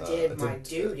a... I did my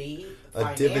duty.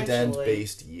 A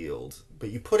dividend-based yield, but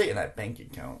you put it in that bank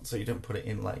account, so you didn't put it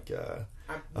in like a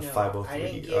 503, I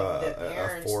didn't give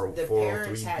the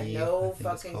parents had no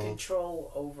fucking called. Control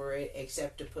over it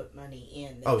except to put money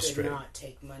in. They could straight. not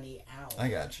take money out. I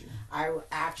got you. I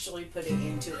actually put it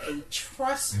into a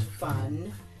trust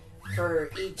fund for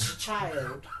each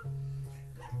child.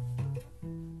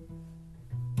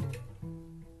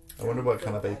 I wonder what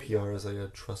kind of APR is a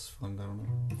trust fund. I don't know.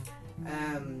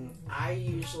 I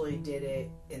usually did it,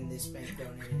 and this bank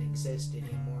don't even exist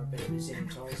anymore, but it was in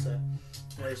Tulsa.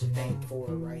 There's a bank for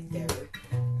right there.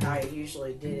 I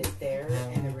usually did it there,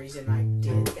 and the reason I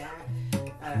did that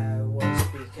was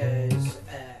because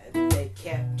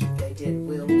they did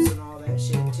wills and all that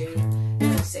shit too.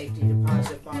 Safety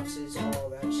deposit boxes, all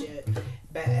that shit.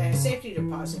 But safety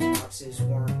deposit boxes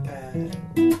weren't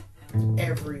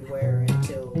everywhere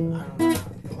until, I don't know,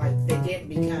 like they didn't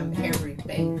become every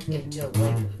bank until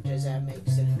later. Does that make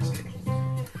sense?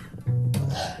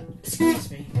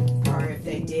 Excuse me. Or if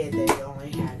they did, they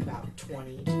only had about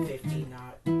 20 to 50,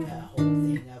 not a whole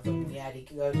thing of them. You had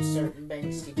to go to certain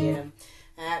banks to get them.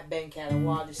 That bank had a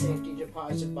lot of safety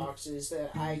deposit boxes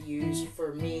that I used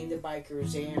for me, the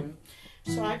bikers, in.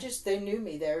 So they knew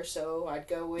me there, so I'd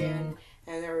go in,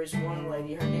 and there was one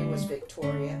lady, her name was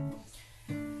Victoria.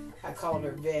 I called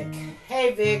her Vic.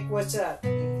 Hey Vic, what's up?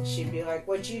 She'd be like,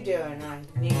 what you doing? I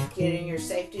need to get in your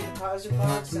safety deposit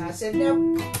box. And I said,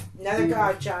 nope, another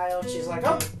godchild. She's like,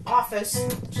 oh, office.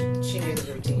 She knew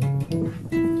the routine.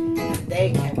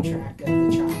 They kept track of the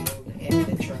child and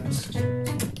the trust.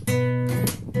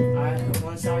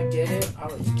 Once I did it, I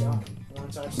was done.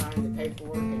 Once I signed the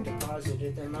paperwork and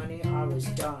deposited the money, I was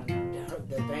done.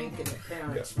 The bank and the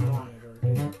parents monitored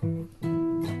it.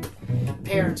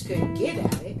 Parents couldn't get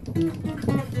at it.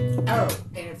 Oh,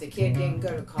 and if the kid didn't go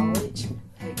to college,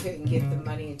 they couldn't get the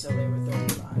money until they were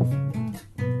 35.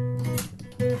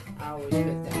 I always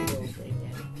put that little thing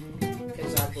in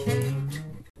because I believed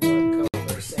what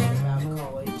Cobra said about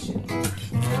college, and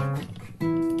I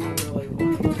really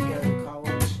wanted to go to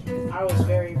college. I was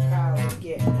very proud of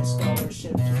getting a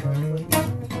scholarship to Berkeley.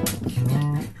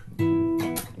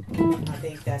 I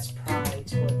think that's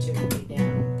pride's what took me down.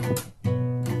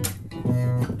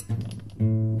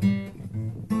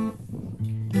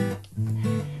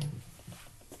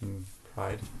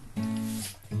 Pride?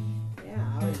 Yeah,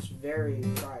 I was very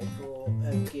prideful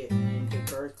of getting into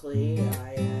Berkeley.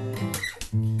 I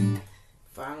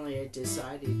finally had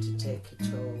decided to take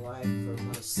control of life for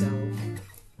myself.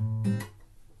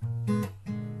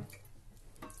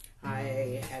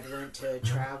 I had went to a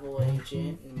travel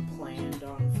agent and planned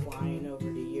on flying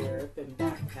over to Europe and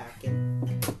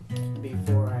backpacking.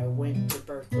 Before I went to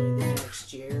Berkeley the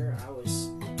next year, I was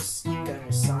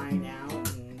gonna sign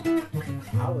out, and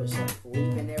I was like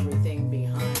leaving everything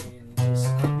behind and just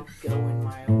going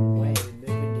my own way,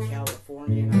 moving to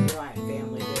California. And I knew I had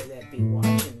family there that'd be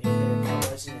watching me, but if I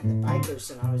wasn't in the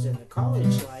bikers and I was in the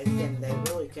college life, then they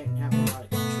really couldn't have a lot of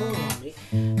control on me,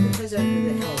 because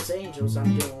under the Hells Angels,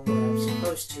 I'm doing what I'm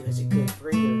supposed to as a good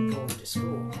breeder and going to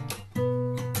school.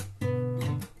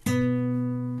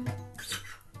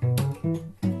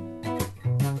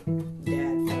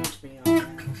 Dad fucked me on that.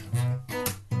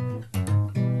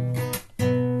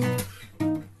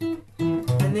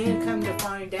 And then come to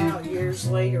find out years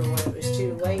later, when it was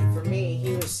too late for me,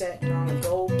 he was sitting on a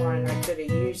gold mine I could have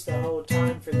used the whole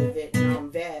time for the Vietnam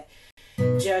vet.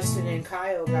 Justin and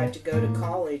Kyle got to go to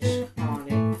college on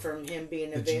it from him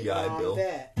being a Vietnam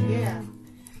vet. Yeah.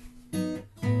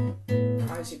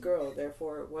 I was a girl,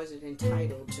 therefore it wasn't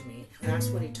entitled to me. And that's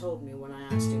what he told me when I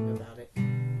asked him about it.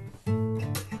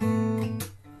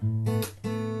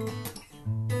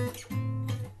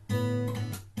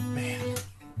 Man,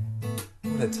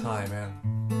 what a time, man.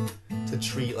 To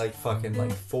treat like fucking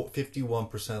like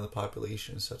 51% of the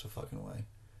population in such a fucking way.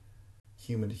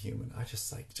 Human to human. It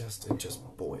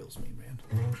just boils me, man.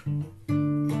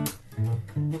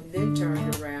 Then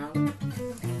turned around.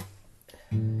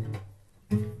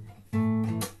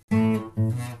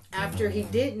 After he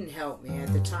didn't help me,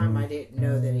 at the time I didn't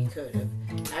know that he could have.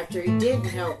 After he didn't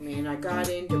help me and I got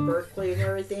into Berkeley and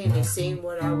everything, and he seen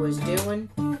what I was doing,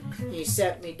 he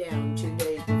set me down 2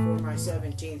 days before my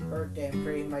 17th birthday and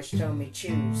pretty much told me,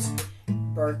 choose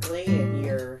Berkeley and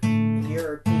your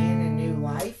European and new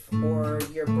life, or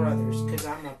your brothers, because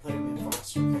I'm going to put them in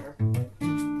foster care.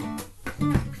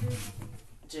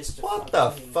 Just to what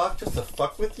the fuck? Just to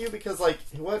fuck with you? Because, like,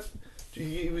 what?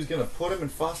 He was going to put him in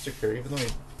foster care, even though he...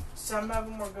 Some of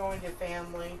them were going to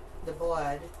family, the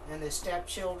blood, and the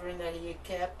stepchildren that he had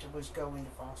kept was going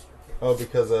to foster care. Oh,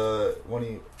 because when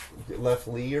he left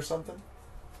Lee or something?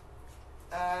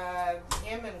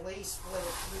 Him and Lee split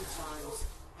a few times.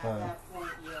 At that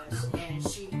point, yes.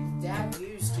 And Dad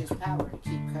used his power to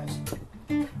keep custody.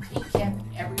 He kept,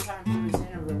 every time he was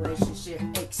in a relationship,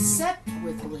 except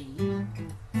with Lee,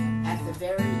 at the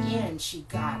very end, she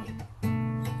got him.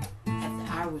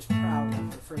 I was proud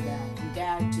of her for that. And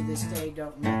Dad, to this day,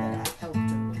 don't know that I helped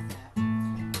her with that.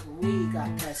 We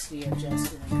got custody of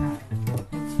Justin and Kyle.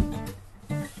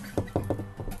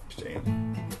 Damn.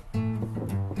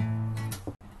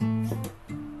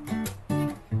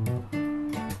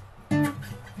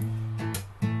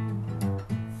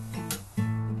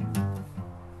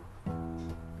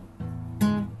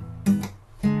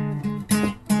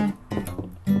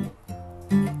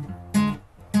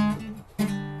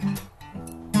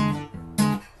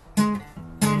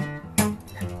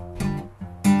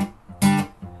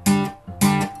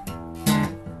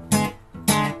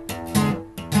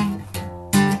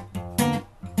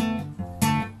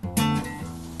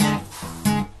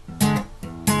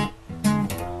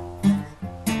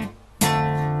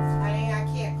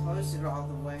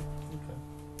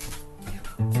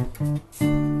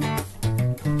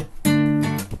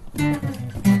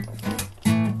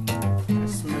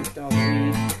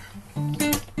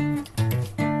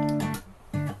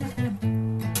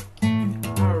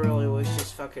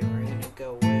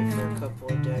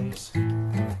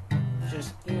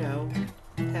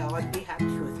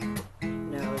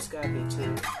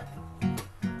 to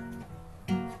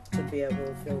be able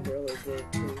to feel really good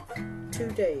too.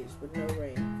 2 days with no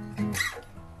rain.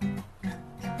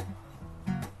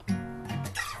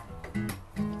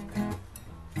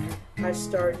 I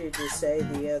started to say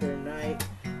the other night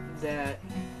that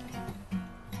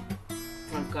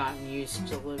I've gotten used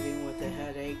to living with a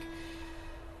headache,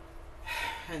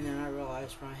 and then I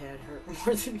realized my head hurt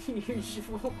more than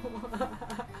usual.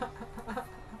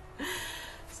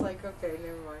 It's like, okay,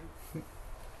 never mind.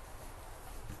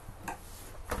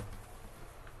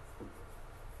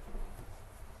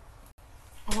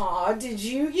 Aw, did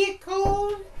you get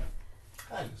cold?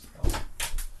 I just don't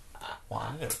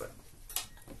want it, but...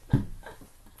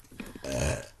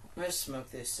 Let's smoke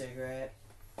this cigarette,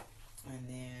 and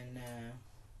then,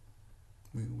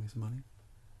 We can waste money?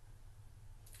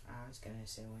 I was gonna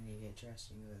say when you get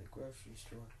dressed and go to the grocery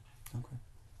store. Okay.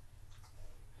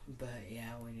 But,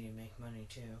 yeah, we need to make money,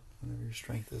 too. Whatever your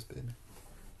strength is, baby.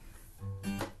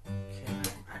 Okay,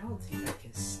 I don't think I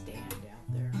can stand out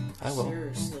there. I will.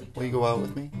 Seriously. Will you go out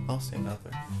with me? I'll stand out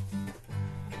there.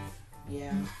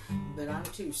 Yeah, but I'm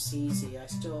too seasy. I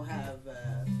still have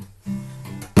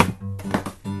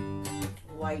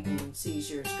lightning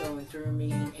seizures going through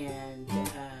me, and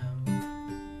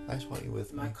I just want you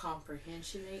with my me.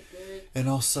 comprehension ain't good. And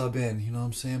I'll sub in, you know what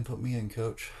I'm saying? Put me in,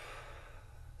 coach.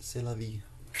 C'est la vie.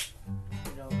 I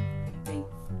don't think.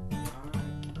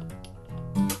 Alright.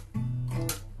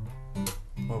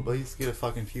 Well, at least get a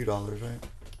fucking few dollars, right?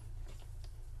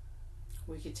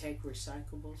 We could take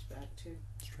recyclables back too.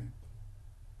 Straight.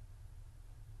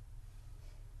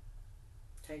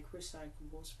 Take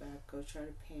recyclables back, go try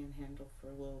to panhandle for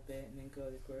a little bit, and then go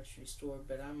to the grocery store.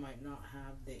 But I might not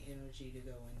have the energy to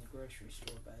go in the grocery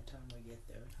store by the time we get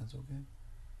there. That's okay.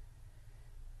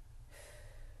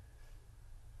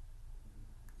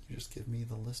 You just give me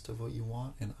the list of what you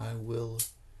want, and I will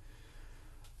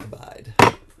abide.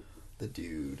 The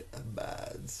dude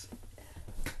abides.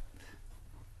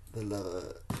 The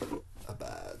lover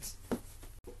abides.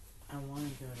 I want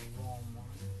to go to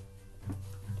Walmart.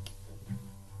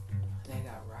 They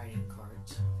got writing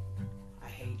cards. I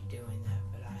hate doing that,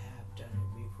 but I have done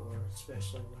it before,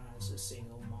 especially when I was a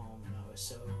single mom and I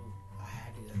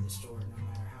had to go to the store no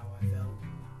matter how I felt.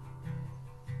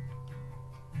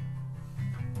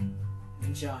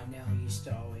 And John Nell used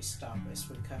to always stop us.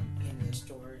 We'd come in the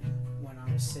store when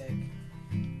I was sick.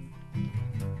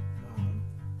 Mom,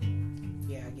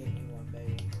 yeah, get me one,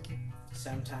 baby.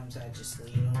 Sometimes I just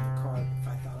lean on the cart if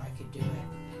I thought I could do it.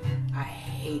 I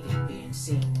hated being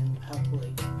seen in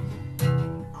public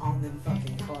on them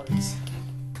fucking carts.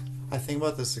 I think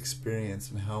about this experience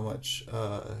and how much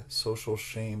social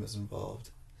shame is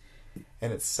involved,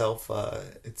 and it's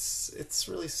it's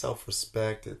really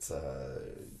self-respect. It's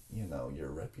your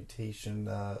reputation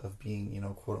of being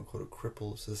quote unquote a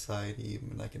cripple of society. I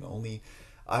mean,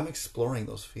 I'm exploring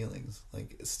those feelings,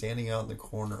 like standing out in the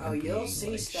corner and you'll being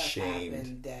see stuff shamed.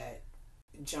 happen that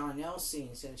John L's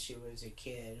seen since she was a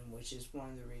kid, which is one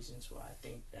of the reasons why I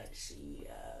think that she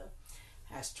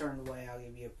has turned away. I'll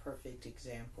give you a perfect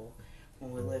example.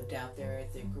 When we lived out there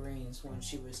at the Greens when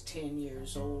she was 10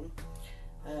 years old,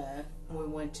 we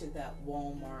went to that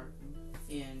Walmart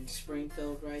in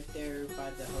Springfield right there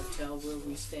by the hotel where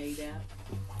we stayed at,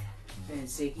 in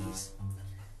Ziggy's.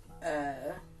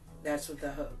 That's what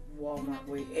the Walmart,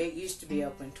 it used to be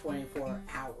open 24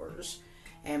 hours.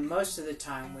 And most of the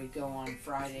time we'd go on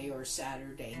Friday or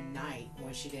Saturday night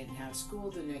when she didn't have school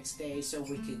the next day, so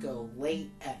we could go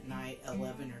late at night,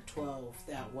 11 or 12.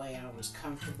 That way I was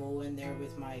comfortable in there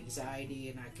with my anxiety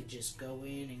and I could just go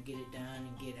in and get it done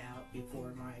and get out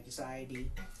before my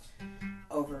anxiety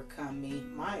overcome me.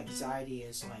 My anxiety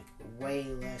is like way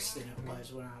less than it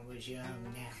was when I was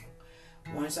young now.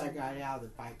 Once I got out of the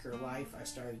biker life, I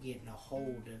started getting a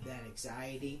hold of that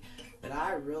anxiety, but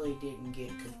I really didn't get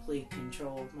complete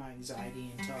control of my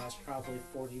anxiety until I was probably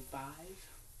 45.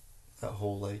 That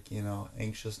whole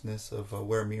anxiousness of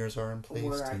where mirrors are in place.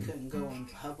 Where I couldn't go in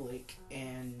public,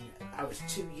 and I was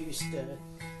too used to,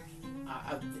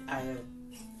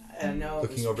 I know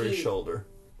looking over your shoulder.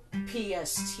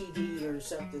 PSTD or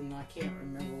something. I can't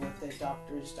remember what the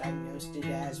doctors diagnosed it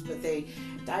as, but they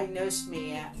diagnosed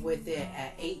me with it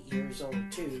at 8 years old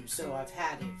too, so I've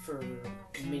had it for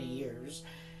many years,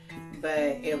 but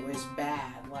it was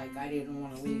bad. Like, I didn't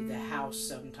want to leave the house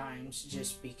sometimes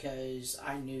just because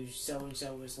I knew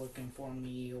so-and-so was looking for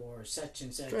me or such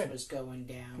and such was going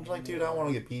down. I'm like, dude, I don't want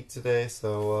to get beat today,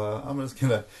 so I'm just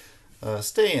gonna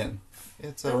stay in.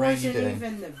 It's a rainy day. It wasn't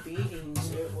even the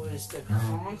beatings, it was the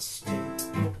constant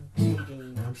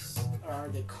beatings, or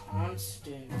the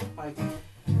constant, like,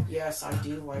 Yes, I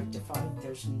do like to fight.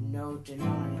 There's no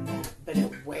denying that. But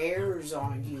it wears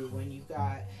on you when you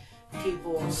got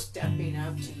people stepping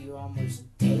up to you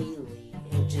almost daily.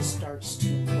 It just starts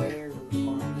to wear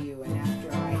on you. And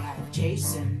after I had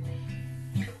Jason,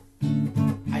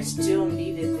 I still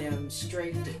needed them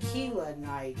straight tequila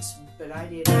nights, but I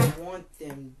didn't want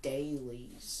them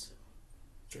dailies.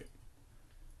 Straight.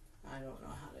 I don't know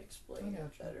how to explain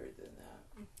it better than that.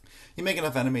 You make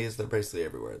enough enemies, they're basically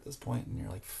everywhere at this point, and you're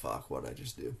like, fuck, what'd I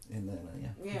just do? And then,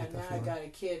 Yeah, now I got a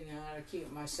kid, and I gotta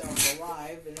keep myself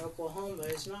alive, and Oklahoma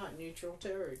is not neutral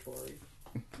territory.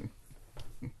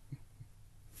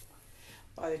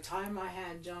 By the time I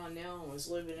had John Nell and was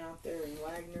living out there in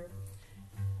Wagner,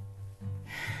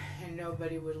 and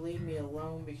nobody would leave me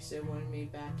alone because they wanted me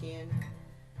back in,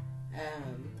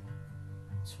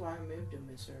 that's why I moved to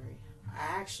Missouri. I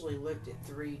actually looked at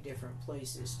 3 different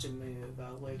places to move.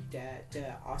 I looked at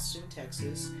Austin,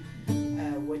 Texas,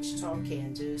 Wichita,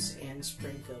 Kansas, and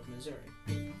Springfield,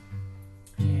 Missouri.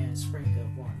 And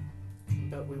Springfield won.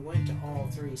 But we went to all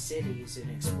 3 cities and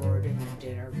explored them and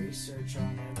did our research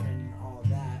on them and all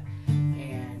that.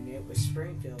 And it was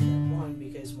Springfield that won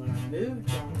because when I moved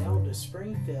John L to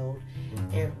Springfield,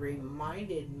 it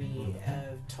reminded me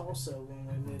of Tulsa when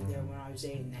we moved there when I was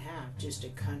 8 and a half. Just a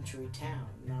country town.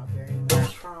 Not very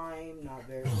much crime, not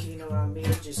very, you know what I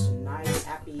mean? Just a nice,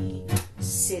 happy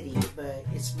city, but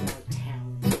it's more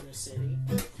town than a city.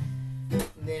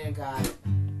 And then it got,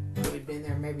 we'd been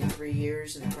there maybe 3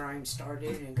 years and the crime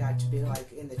started and it got to be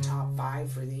like in the top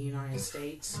 5 for the United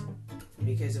States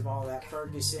because of all that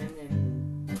Ferguson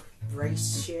and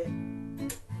race shit.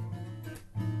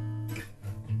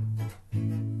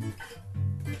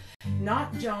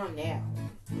 Not John Nell,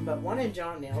 but one of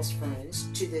John Nell's friends,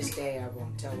 to this day I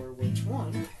won't tell her which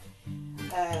one,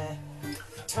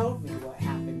 told me what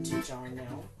happened to John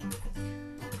Nell.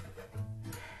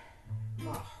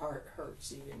 My heart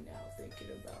hurts even now thinking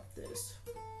about this.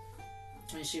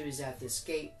 And she was at the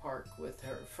skate park with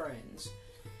her friends,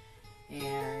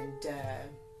 and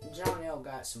John L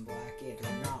got some black in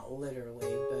her, not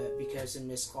literally, but because of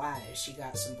Miss Gladys, she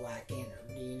got some black in her.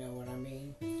 Do you know what I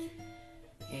mean?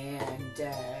 And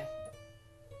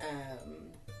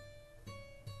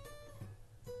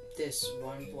this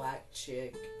one black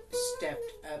chick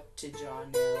stepped up to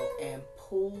John L and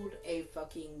pulled a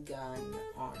fucking gun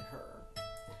on her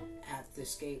at the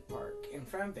skate park in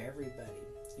front of everybody.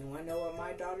 You wanna know what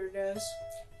my daughter does?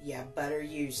 Yeah, better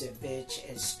use it, bitch,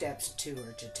 and steps to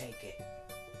her to take it.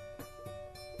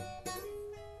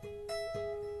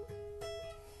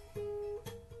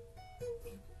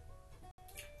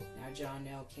 John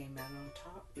L came out on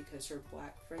top because her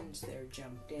black friends there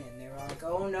jumped in. They were like,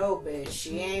 oh no, bitch,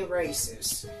 she ain't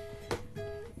racist.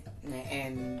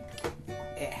 And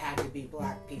it had to be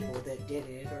black people that did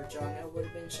it or John L would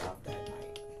have been shot that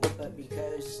night. But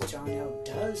because John L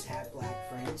does have black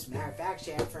friends, matter of fact,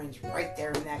 she had friends right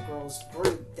there in that girl's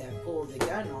group that pulled the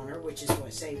gun on her, which is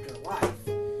what saved her life.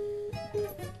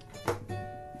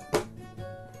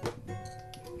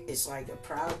 It's like a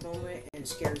proud moment and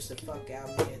scares the fuck out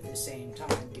of me at the same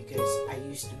time because I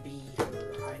used to be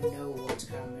her. I know what's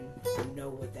coming. I know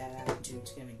what that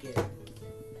attitude's gonna get.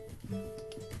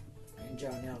 And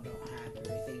John L don't have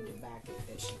everything to back it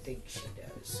that she thinks she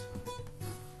does.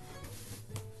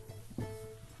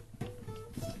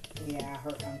 Yeah,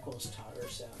 her uncles taught her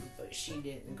some, but she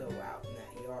didn't go out in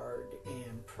that yard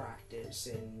and practice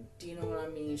and, do you know what I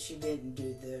mean? She didn't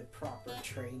do the proper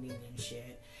training and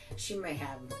shit. She may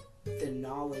have the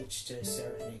knowledge to a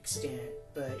certain extent,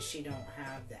 but she don't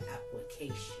have the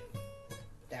application.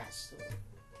 That's the way.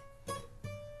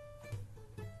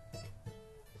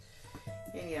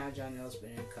 And yeah, John L's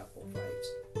been in a couple fights.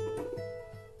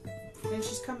 And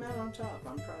she's come out on top.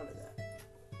 I'm proud of that.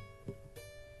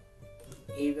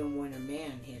 Even when a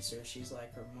man hits her, she's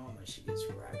like her mama. She gets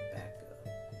right back up.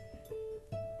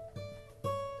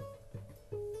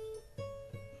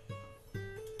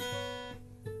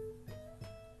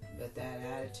 But that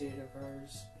attitude of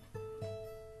hers,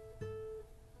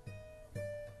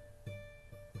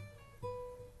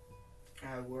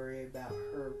 I worry about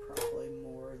her probably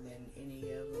more than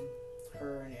any of them.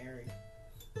 Her and Eric.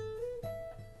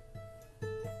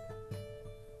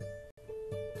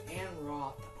 And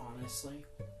Roth, honestly.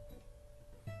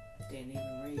 Didn't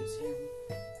even raise him.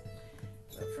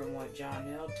 But from what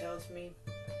John L tells me,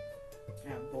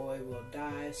 that boy will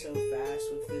die so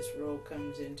fast if this world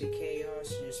comes into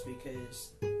chaos just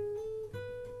because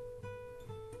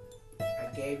I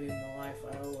gave him the life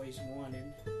I always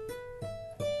wanted.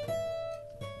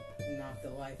 Not the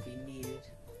life he needed,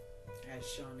 as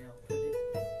Sean L put it.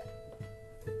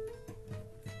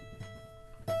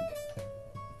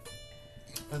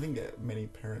 I think that many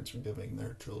parents are giving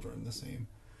their children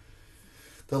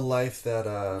the life that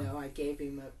No, I gave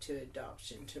him up to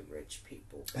adoption to rich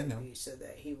people, baby, I know. so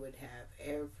that he would have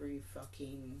every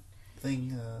fucking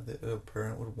thing that a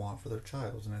parent would want for their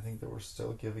child, and I think that we're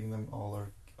still giving them all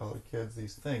our kids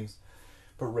these things,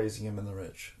 but raising them in the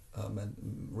rich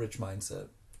mindset,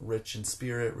 rich in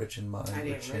spirit, rich in mind. I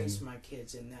didn't raise my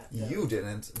kids in that. Though. You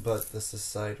didn't, but the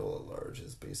societal at large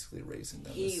is basically raising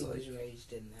them. He was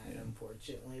raised in that,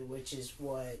 unfortunately, which is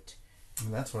what.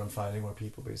 And that's what I'm finding, where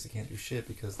people basically can't do shit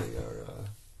because they are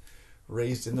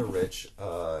raised in the rich.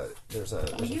 There's a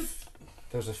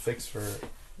fix for.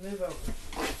 Move over.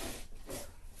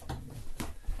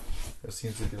 There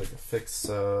seems to be like a fix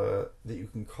that you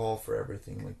can call for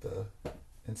everything, like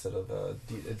instead of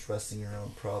addressing your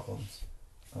own problems,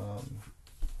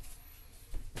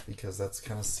 because that's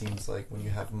kind of seems like when you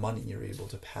have money, you're able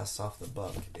to pass off the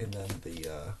buck, and then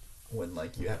when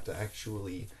like you have to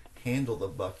actually handle the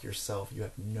buck yourself, you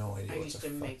have no idea what the fuck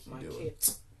you're doing. I used to make my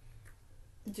kids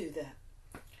do that.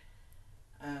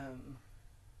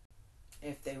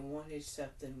 If they wanted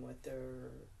something with their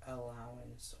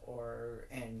allowance,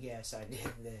 and yes, I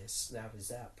did this, I was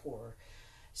that poor.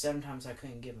 Sometimes I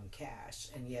couldn't give them cash,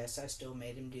 and yes, I still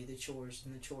made them do the chores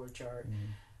in the chore chart,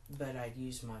 but I'd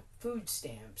use my food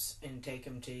stamps and take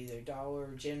them to either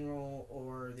Dollar General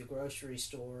or the grocery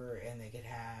store, and they could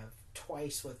have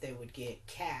twice what they would get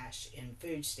cash in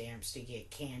food stamps to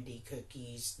get candy,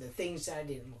 cookies, the things I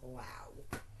didn't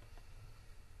allow.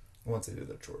 Once they did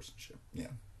their chores and shit,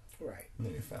 yeah. Right. And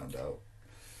then you found out.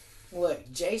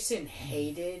 Look, Jason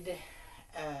hated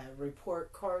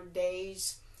report card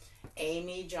days.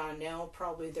 Amy, Jonelle,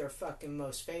 probably their fucking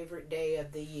most favorite day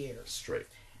of the year. Straight.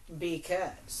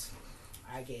 Because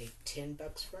I gave $10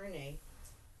 for an A,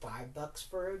 $5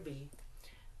 for a B,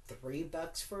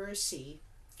 $3 for a C.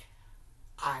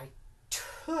 I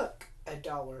took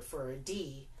 $1 for a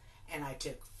D, and I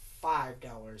took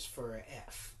 $5 for an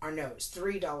F. Or no, it's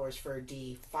 $3 for a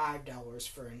D, $5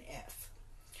 for an F.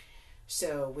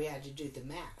 So we had to do the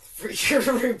math for your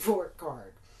report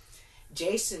card.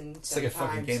 Jason sometimes... It's like a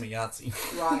fucking game of Yahtzee.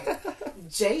 Right.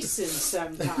 Jason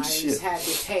sometimes had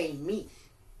to pay me.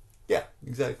 Yeah,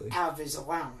 exactly. Out of his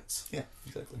allowance. Yeah,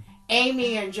 exactly.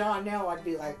 Amy and John know I'd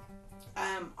be like,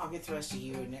 I'll get the rest of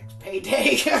you next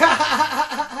payday.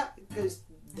 Because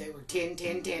they were 10,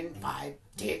 10, 10, 5,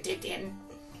 10, 10, 10.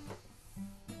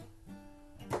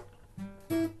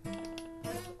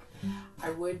 I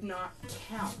would not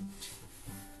count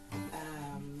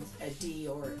a D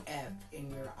or F in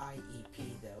your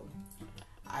IEP, though.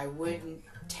 I wouldn't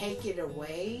take it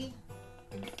away,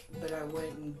 but I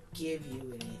wouldn't give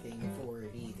you anything for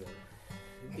it either.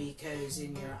 Because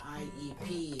in your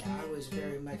IEP, I was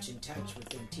very much in touch with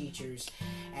them teachers.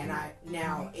 And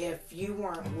now, if you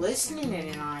weren't listening in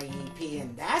an IEP,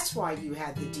 and that's why you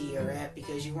had the D or F,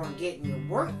 because you weren't getting your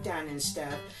work done and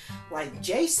stuff, like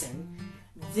Jason,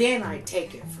 then I'd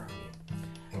take it from you.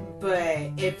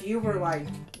 But if you were like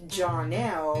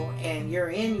Jonelle and you're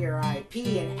in your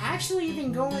IEP and actually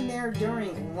even going there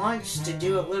during lunch to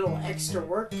do a little extra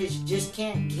work because you just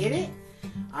can't get it,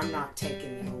 I'm not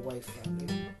taking it away from you.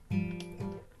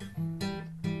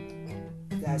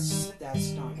 That's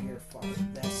not your fault.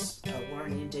 That's a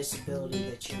learning disability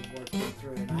that you're working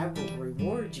through, and I will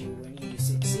reward you when you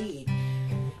succeed,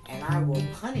 and I will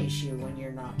punish you when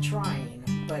you're not trying,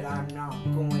 but I'm not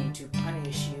going to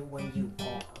punish you when you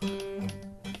are.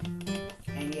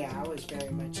 And yeah, I was very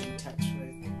much in touch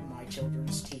with my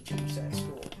children's teachers at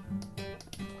school.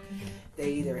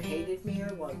 They either hated me or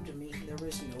loved me. There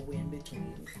was no in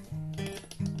between.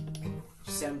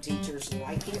 Some teachers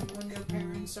like it when their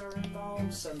parents are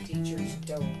involved. Some teachers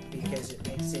don't because it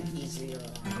makes it easier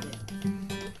on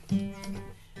them.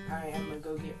 Alright, I'm going to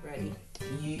go get ready.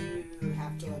 You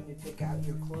have to let me pick out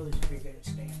your clothes if you're going to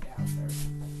stand out there.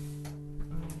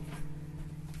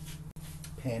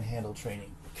 Panhandle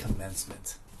training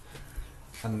commencement.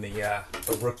 I'm the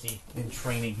rookie in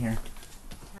training here.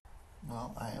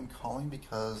 Well, I am calling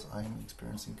because I'm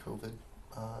experiencing COVID,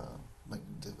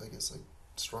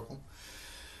 struggle.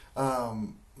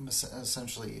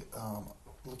 Essentially,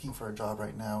 looking for a job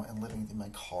right now and living in my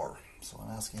car. So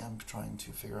I'm trying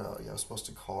to figure out, I was supposed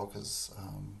to call because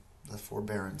the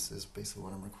forbearance is basically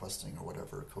what I'm requesting, or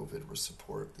whatever COVID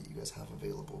support that you guys have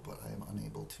available, but I am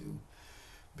unable to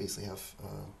basically have,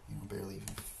 barely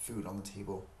even food on the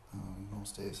table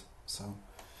most days. So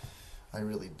I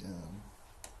really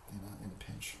in a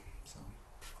pinch. So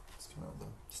it's kind of the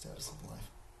status of life.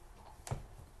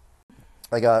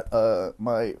 I got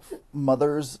my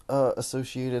mother's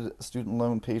associated student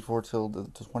loan paid for till the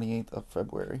 28th of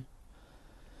February.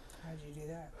 How'd you do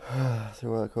that?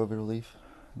 through COVID relief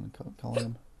and calling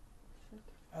them.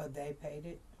 Oh, they paid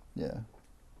it? Yeah.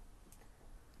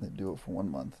 They do it for 1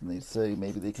 month, and they say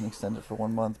maybe they can extend it for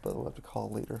 1 month, but we'll have to call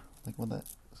later, like when that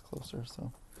is closer.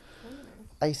 So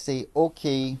I say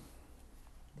okay.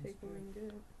 Take what we can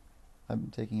get.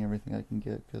 I'm taking everything I can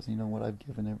get because you know what, I've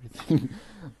given everything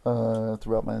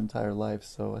throughout my entire life.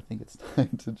 So I think it's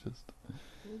time to just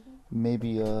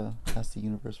maybe ask the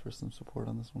universe for some support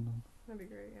on this one. Then. That'd be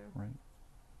great. Yeah. Right.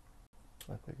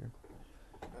 So I figured.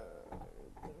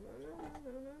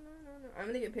 I'm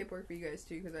gonna get paperwork for you guys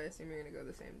too because I assume you're gonna go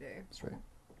the same day. That's right.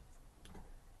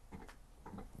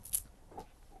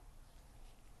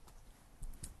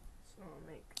 So I'll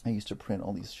make. I used to print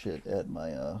all these shit at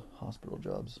my hospital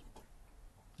jobs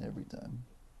every time.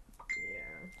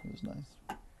 Yeah. It was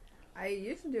nice. I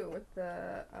used to do it with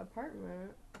the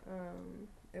apartment.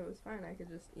 It was fine. I could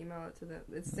just email it to them.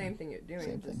 It's the same thing you're doing,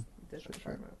 Same just thing. different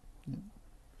Sure. apartment. Yeah.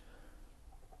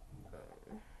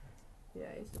 Yeah,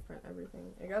 I used to print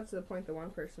everything. It got to the point that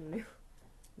one person knew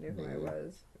who I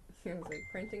was. He was like,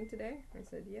 "Printing today?" I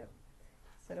said, "Yep."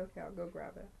 He said, "Okay, I'll go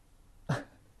grab it." I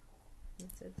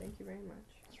said, "Thank you very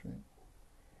much." That's right.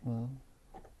 Well,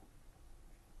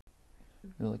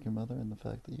 you're like your mother in the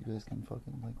fact that you guys can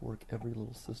fucking like work every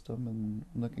little system and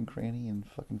nook and cranny and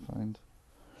fucking find.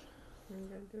 You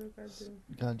gotta do what you gotta do.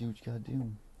 You gotta do what you gotta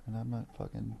do. And I'm not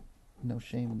fucking no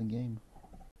shame in the game.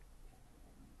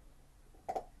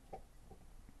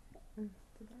 Oh,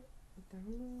 yes.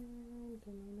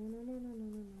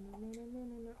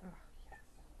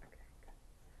 Okay,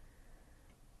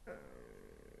 good.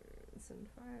 Send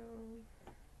file.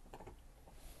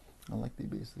 I like they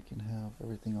basically can have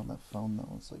everything on that phone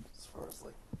though. It's like as far as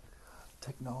like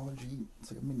technology,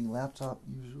 it's like a mini laptop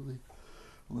usually.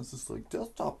 Unless it's like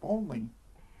desktop only.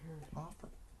 Offer.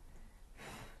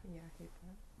 Yeah, I hate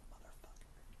that. Motherfucker.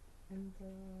 And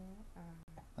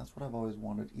That's what I've always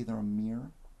wanted. Either a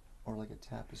mirror or like a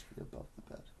tapestry above the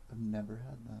bed. I've never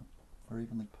had that. Or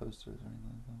even like posters or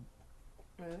anything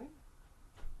like really?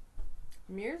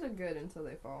 Mirrors are good until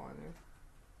they fall on you.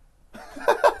 I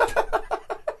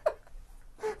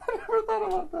never thought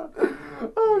about that.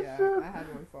 Oh yeah, shit. I had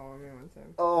one fall on me one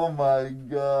time. Oh my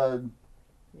god.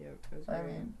 Yep, it was great. I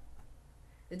mean,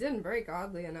 it didn't break,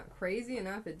 oddly enough. Crazy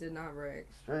enough, it did not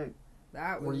break. straight.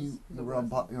 That was. Were you were on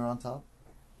top?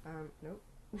 Nope.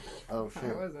 Oh shit.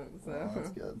 I wasn't, so. Oh, that's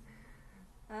good.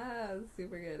 It's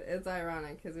super good. It's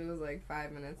ironic because it was like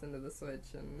 5 minutes into the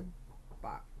switch and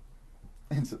bop.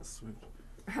 Into the switch.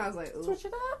 I was like, ooh. Switch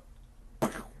it up.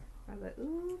 I was like,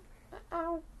 ooh.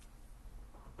 Ow.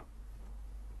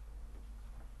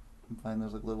 I find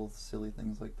there's like little silly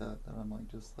things like that I'm like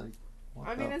just like, what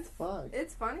I mean, the fuck?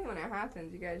 It's funny when it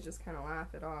happens. You guys just kind of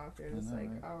laugh it off. You're just know, like,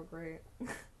 right? oh, great.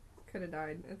 Could have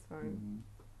died. It's fine.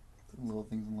 Mm-hmm. Little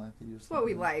things in life that you just. That's what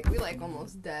we like. We like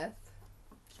almost death.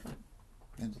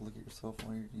 And to look at yourself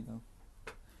while you're,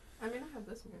 I mean, I have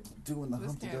this one. doing the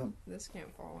Humpty Dump. This can't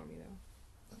fall on me, though.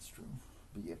 That's true.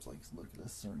 But you have to like look at a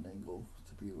certain angle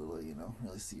to be able to,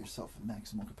 really see yourself in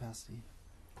maximal capacity.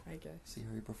 I guess. See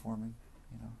how you're performing,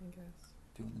 I guess.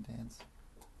 doing the dance.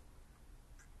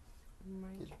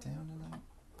 Get down and out.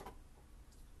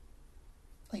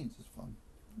 I think it's just fun.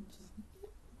 This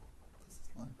is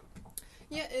life.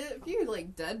 Yeah, if you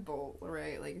like deadbolt,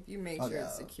 right? Like if you make sure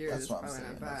it's secure, it's probably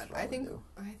not bad. I think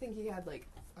he had like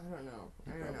I don't know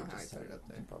how I put it up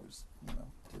there. You probably just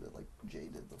do it like Jay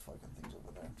did the fucking things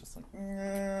over there. Just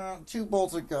like 2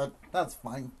 bolts are good. That's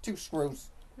fine. 2 screws.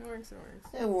 It works.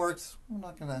 It works. We're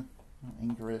not gonna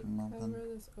anchor it and nothing. Cover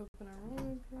this, open our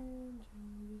own page.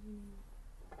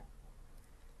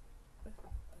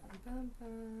 Okay,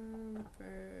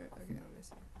 let me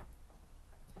see.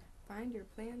 Find your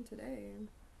plan today.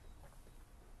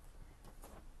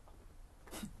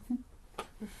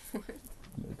 What?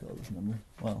 You gotta call this number.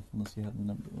 Well, unless you have the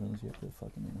number, unless you have the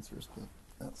fucking answers, but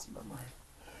that's the number.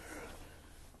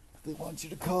 If they want you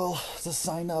to call to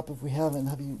sign up, if we haven't,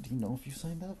 do you know if you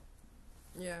signed up?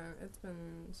 Yeah, it's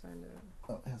been signed up.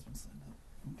 Oh, it has been signed up.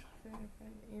 Okay.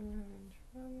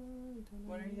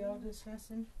 What are y'all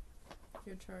discussing?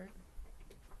 Your chart.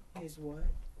 Is what?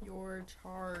 Your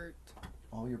chart.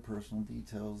 All your personal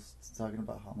details. It's talking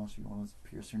about how much you want to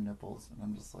pierce your nipples, and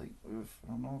I'm just like, oof,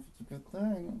 I don't know if it's a good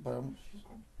thing, but I'm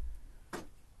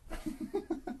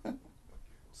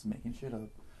just making shit up,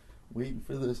 waiting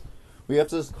for this. We have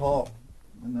to just call,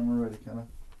 and then we're ready, kinda.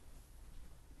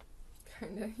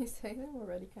 Kinda. You say that we're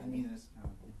ready, I kinda. need this.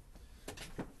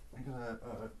 I gotta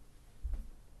have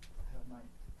my.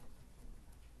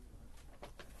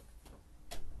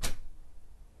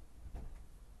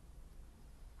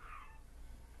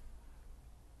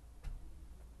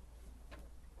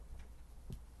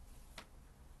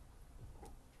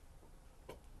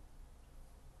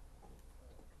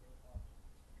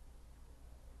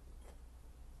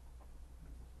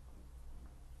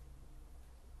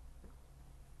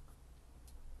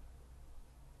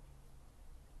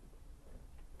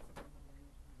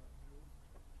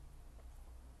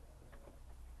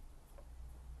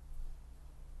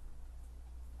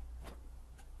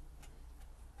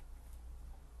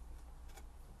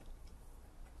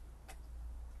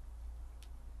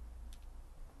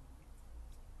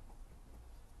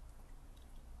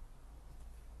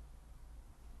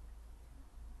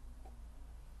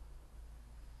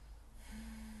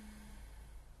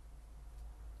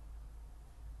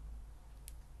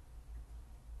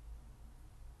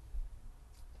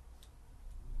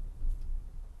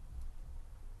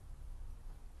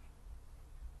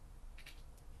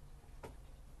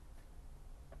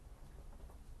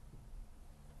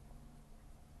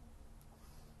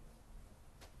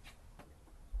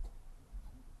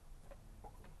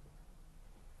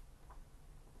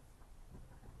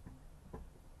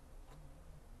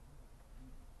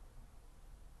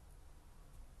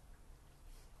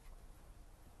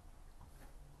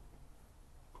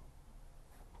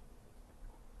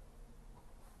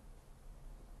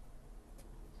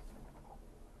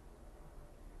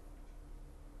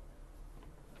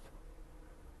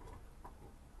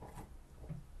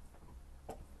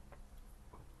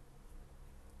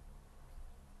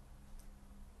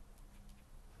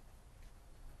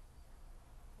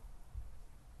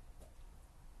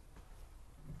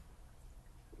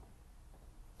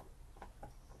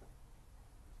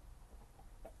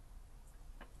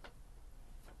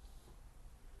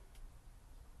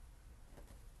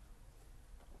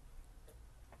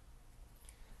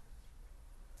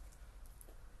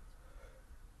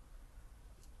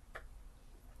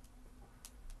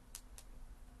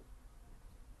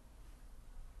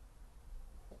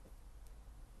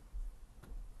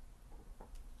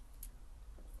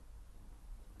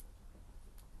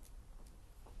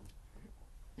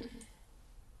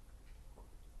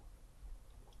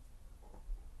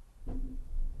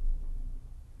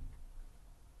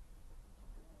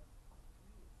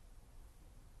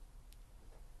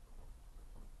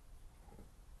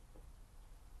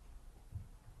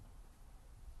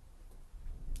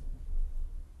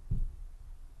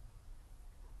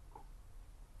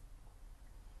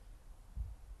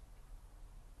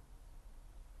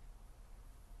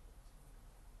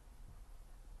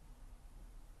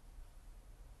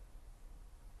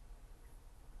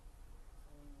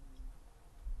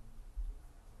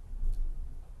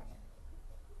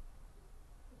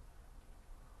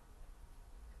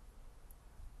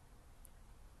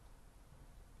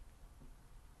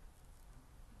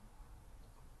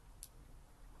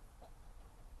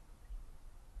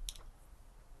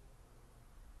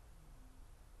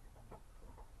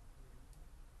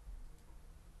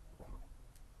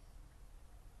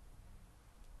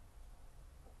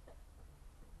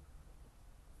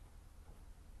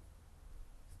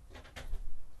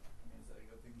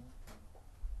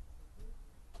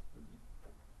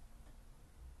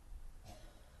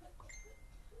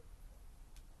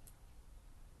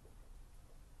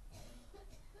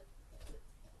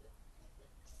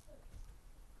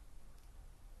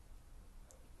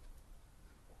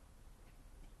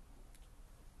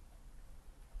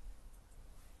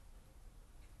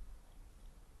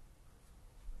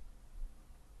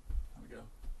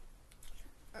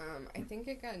 think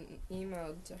it got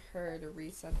emailed to her to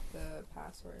reset the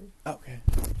password. Okay.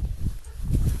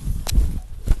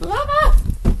 Lava!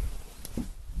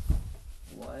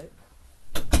 What?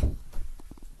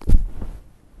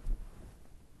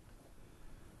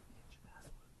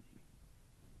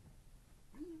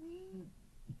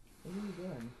 What are you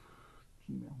doing?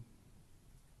 Gmail.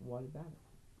 What about it?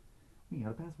 We got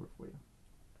a password for you.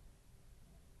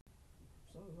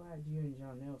 So glad you and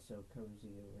John L so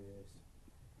cozy over this.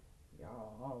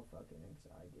 Y'all all fucking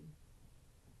excited.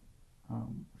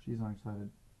 She's not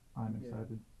excited. I'm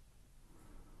excited.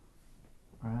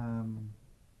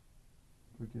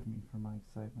 Forgive me for my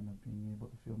excitement of being able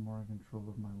to feel more in control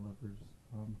of my lover's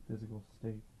physical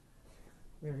state.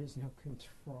 There is no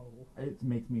control. It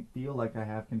makes me feel like I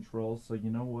have control, so you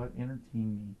know what?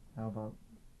 Entertain me. How about...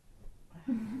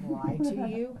 Lie to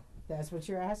you? That's what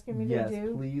you're asking me to do? Yes,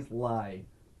 please lie.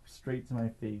 Straight to my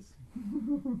face.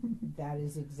 That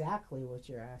is exactly what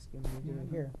you're asking me to do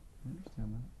here. I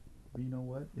understand that. But you know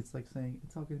what? It's like saying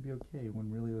it's all going to be okay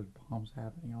when really there's bombs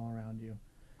happening all around you.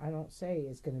 I don't say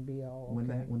it's going to be all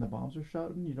okay. When the bombs are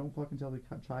shouting, you don't fucking tell the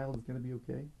child it's going to be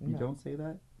okay? No. You don't say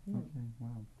that? No. Okay,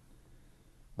 wow.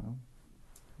 Well,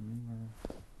 you are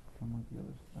unlike the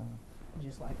others.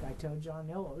 Just like I told John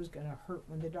Hill, it was going to hurt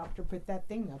when the doctor put that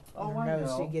thing up Oh, her I nose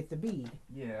know. to get the bead.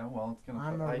 Yeah, well, it's gonna.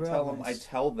 I'm a I realist.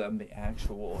 tell them the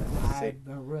actual, and they say,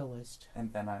 I'm a realist.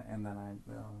 and then I,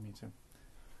 me too.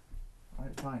 All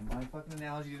right, fine. My fucking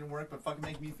analogy didn't work, but fucking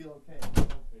make me feel okay.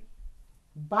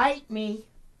 Bite me.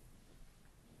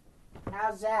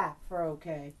 How's that for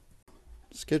okay?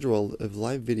 Schedule a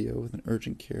live video with an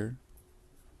urgent care.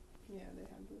 Yeah, they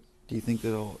have this. Do you think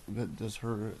do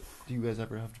you guys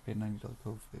ever have to pay $90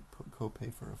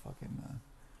 copay for a fucking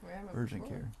We haven't urgent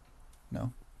before. care?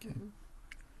 No? Okay.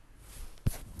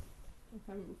 I've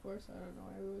had it before, so I don't know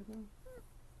why we would know.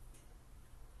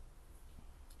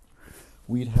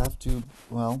 We'd have to,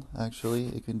 well, actually,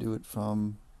 it can do it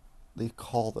from, they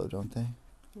call though, don't they?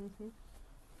 Mm-hmm.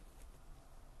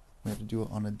 We have to do it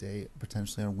on a day,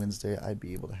 potentially on Wednesday. I'd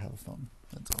be able to have a phone.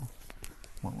 That's all.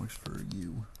 What works for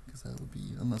you? Because that would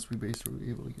be, unless we basically were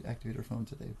able to activate our phone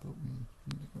today, but we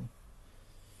need to go.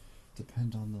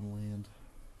 Depend on the land.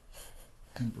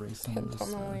 Embrace some of Depends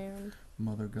this on the land.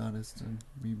 mother goddess to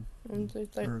be The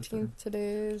 13th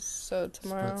today is, so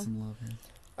tomorrow. spread some love here.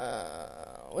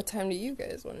 What time do you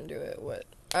guys want to do it? What?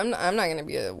 I'm not gonna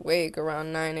be awake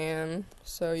around 9 a.m.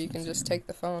 So you can just take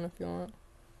the phone if you want.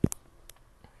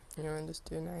 You want to just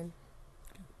do 9?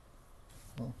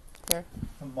 Well, here.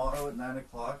 Tomorrow at 9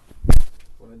 o'clock,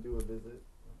 want to do a visit,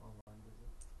 an online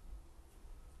visit.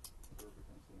 Or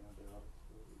potentially another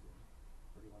opportunity.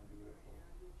 Or do you want to do it at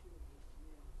home?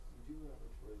 You do have a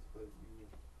choice, but you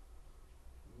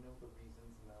know the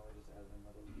reasons, and now I just added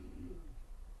another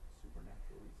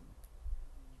supernatural reason.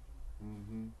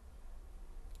 Mm-hmm.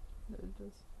 It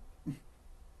just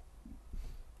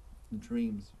The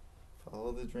dreams.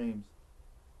 Follow the dreams.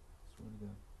 Swear to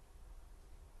God.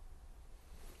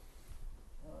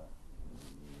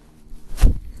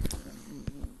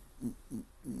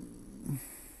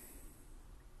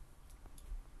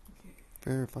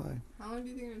 Verify. How long do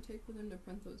you think it's gonna take for them to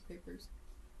print those papers?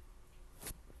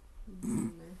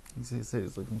 He said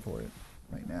he's looking for it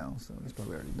right now, so it's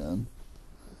probably already done.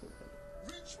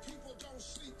 Rich people don't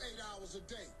sleep 8 hours a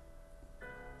day.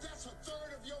 That's a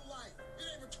third of your life. It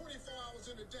ain't even 24 hours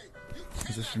in a day. You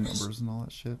Position cannot numbers and all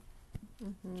that shit.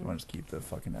 Mm-hmm. Do you want to just keep the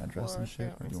fucking address and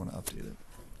shit, or do you want to update it?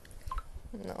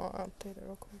 No, I'll update it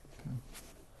real quick. Okay.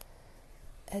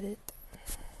 Edit.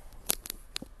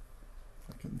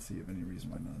 I couldn't see of any reason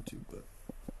why not to, but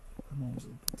I'm always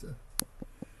open to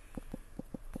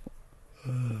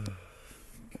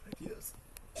good ideas.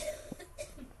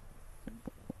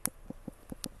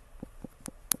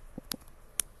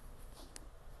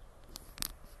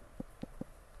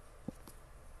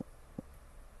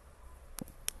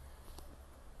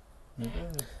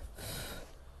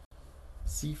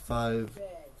 C5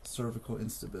 cervical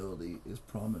instability is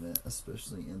prominent,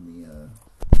 especially in the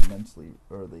mentally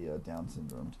or the Down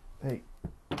syndrome. Hey,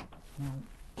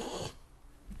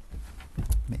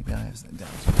 maybe I have Down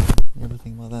syndrome. You ever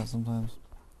think about that sometimes?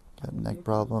 Got neck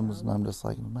problems, and I'm just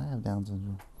like, I have Down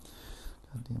syndrome.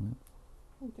 God damn it!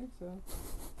 I don't think so.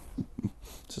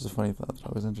 It's just a funny thought that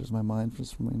always enters my mind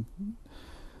just from my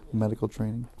medical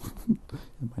training.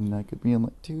 And my neck would be, I'm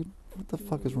like, dude, what the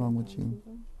fuck is wrong with you?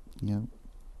 Yeah.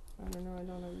 I don't know. I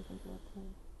don't ever think about that.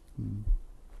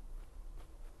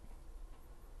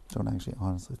 Don't actually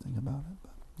honestly think about it,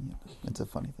 but yeah, it's a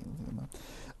funny thing to think about.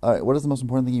 All right, what is the most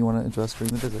important thing you want to address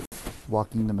during the visit?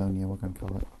 Walking pneumonia, we're going to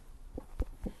call it.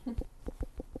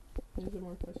 These are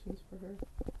more questions for her.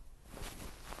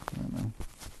 I don't know.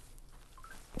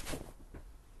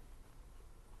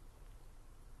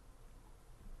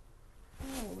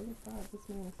 Oh, look at that. This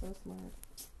man is so smart.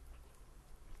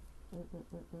 Blah, blah,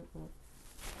 blah.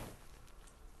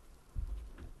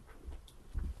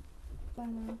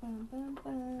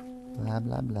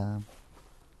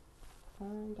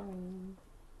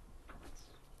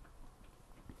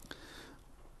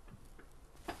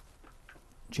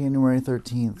 January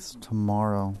 13th,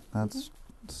 tomorrow. That's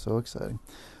so exciting.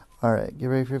 All right, get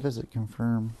ready for your visit.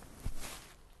 Confirm.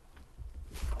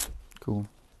 Cool.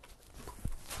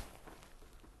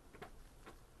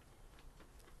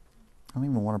 I don't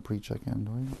even want to pre-check in,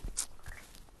 do I?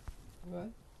 What?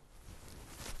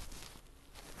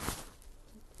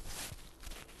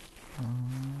 Oh,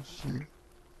 shit.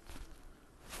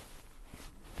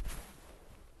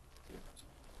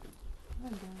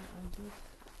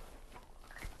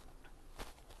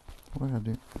 What do I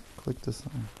do? Click to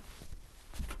sign.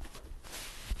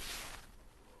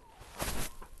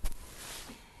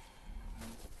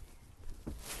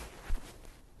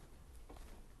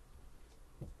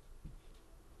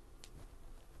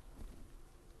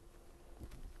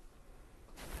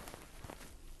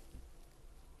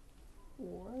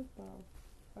 What the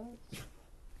fuck?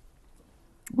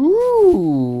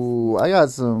 Ooh, I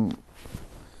got some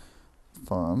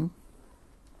fun.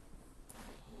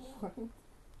 What?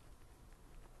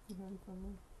 You having fun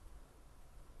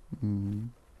there? Mm.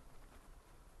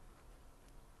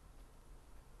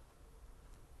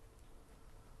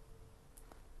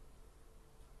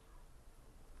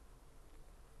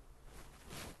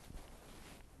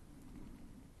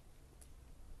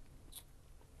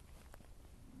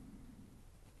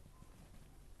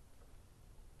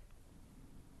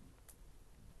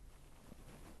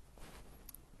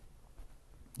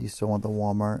 You still want the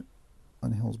Walmart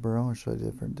on Hillsborough, or should I do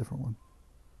a different one?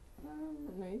 No,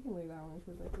 you can leave that one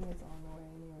because I think it's on the way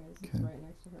anyways. Okay. It's right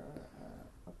next to her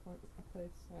a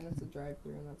place, and it's a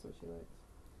drive-through, and that's what she likes.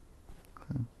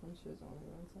 Okay. And she doesn't want to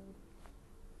go inside.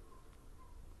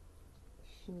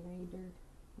 Schneider.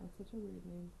 That's such a weird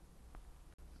name.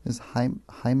 Is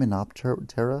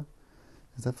Hymenoptera?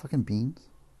 Is that fucking beans?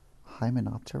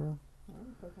 Hymenoptera? I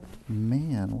don't fucking know.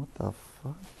 Man, what the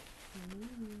fuck?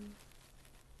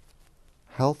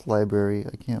 Health library.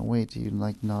 I can't wait. Do you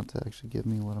like not to actually give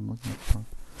me what I'm looking for?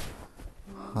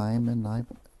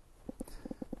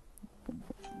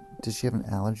 Does she have an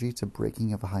allergy to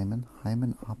breaking of hymen?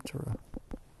 Hymenoptera. I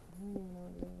don't even know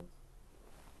what it is.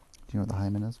 Do you know what the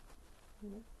hymen is?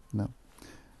 No.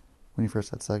 When you first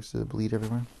had sex, did it bleed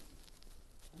everywhere?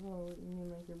 Oh, you mean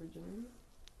like your virginity?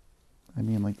 I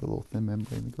mean like the little thin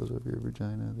membrane that goes over your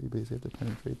vagina that you basically have to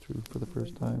penetrate through for the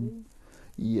first time. Body?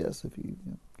 Yes, if you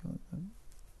go like that.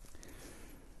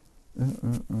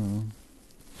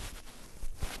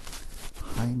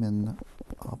 Hymenoptera.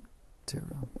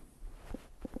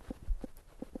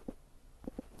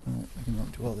 Alright, I can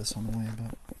do all this on the way,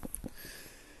 but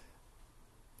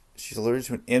she's allergic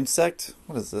to an insect?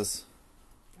 What is this?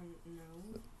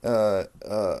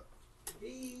 No.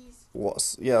 Bees.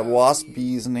 Wasp,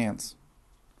 bees, and ants.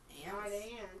 Not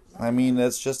ants. I mean,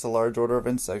 it's just a large order of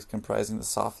insects comprising the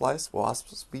soft lice,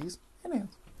 wasps, bees, and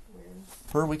ants. Weird.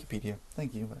 Per Wikipedia.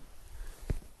 Thank you. But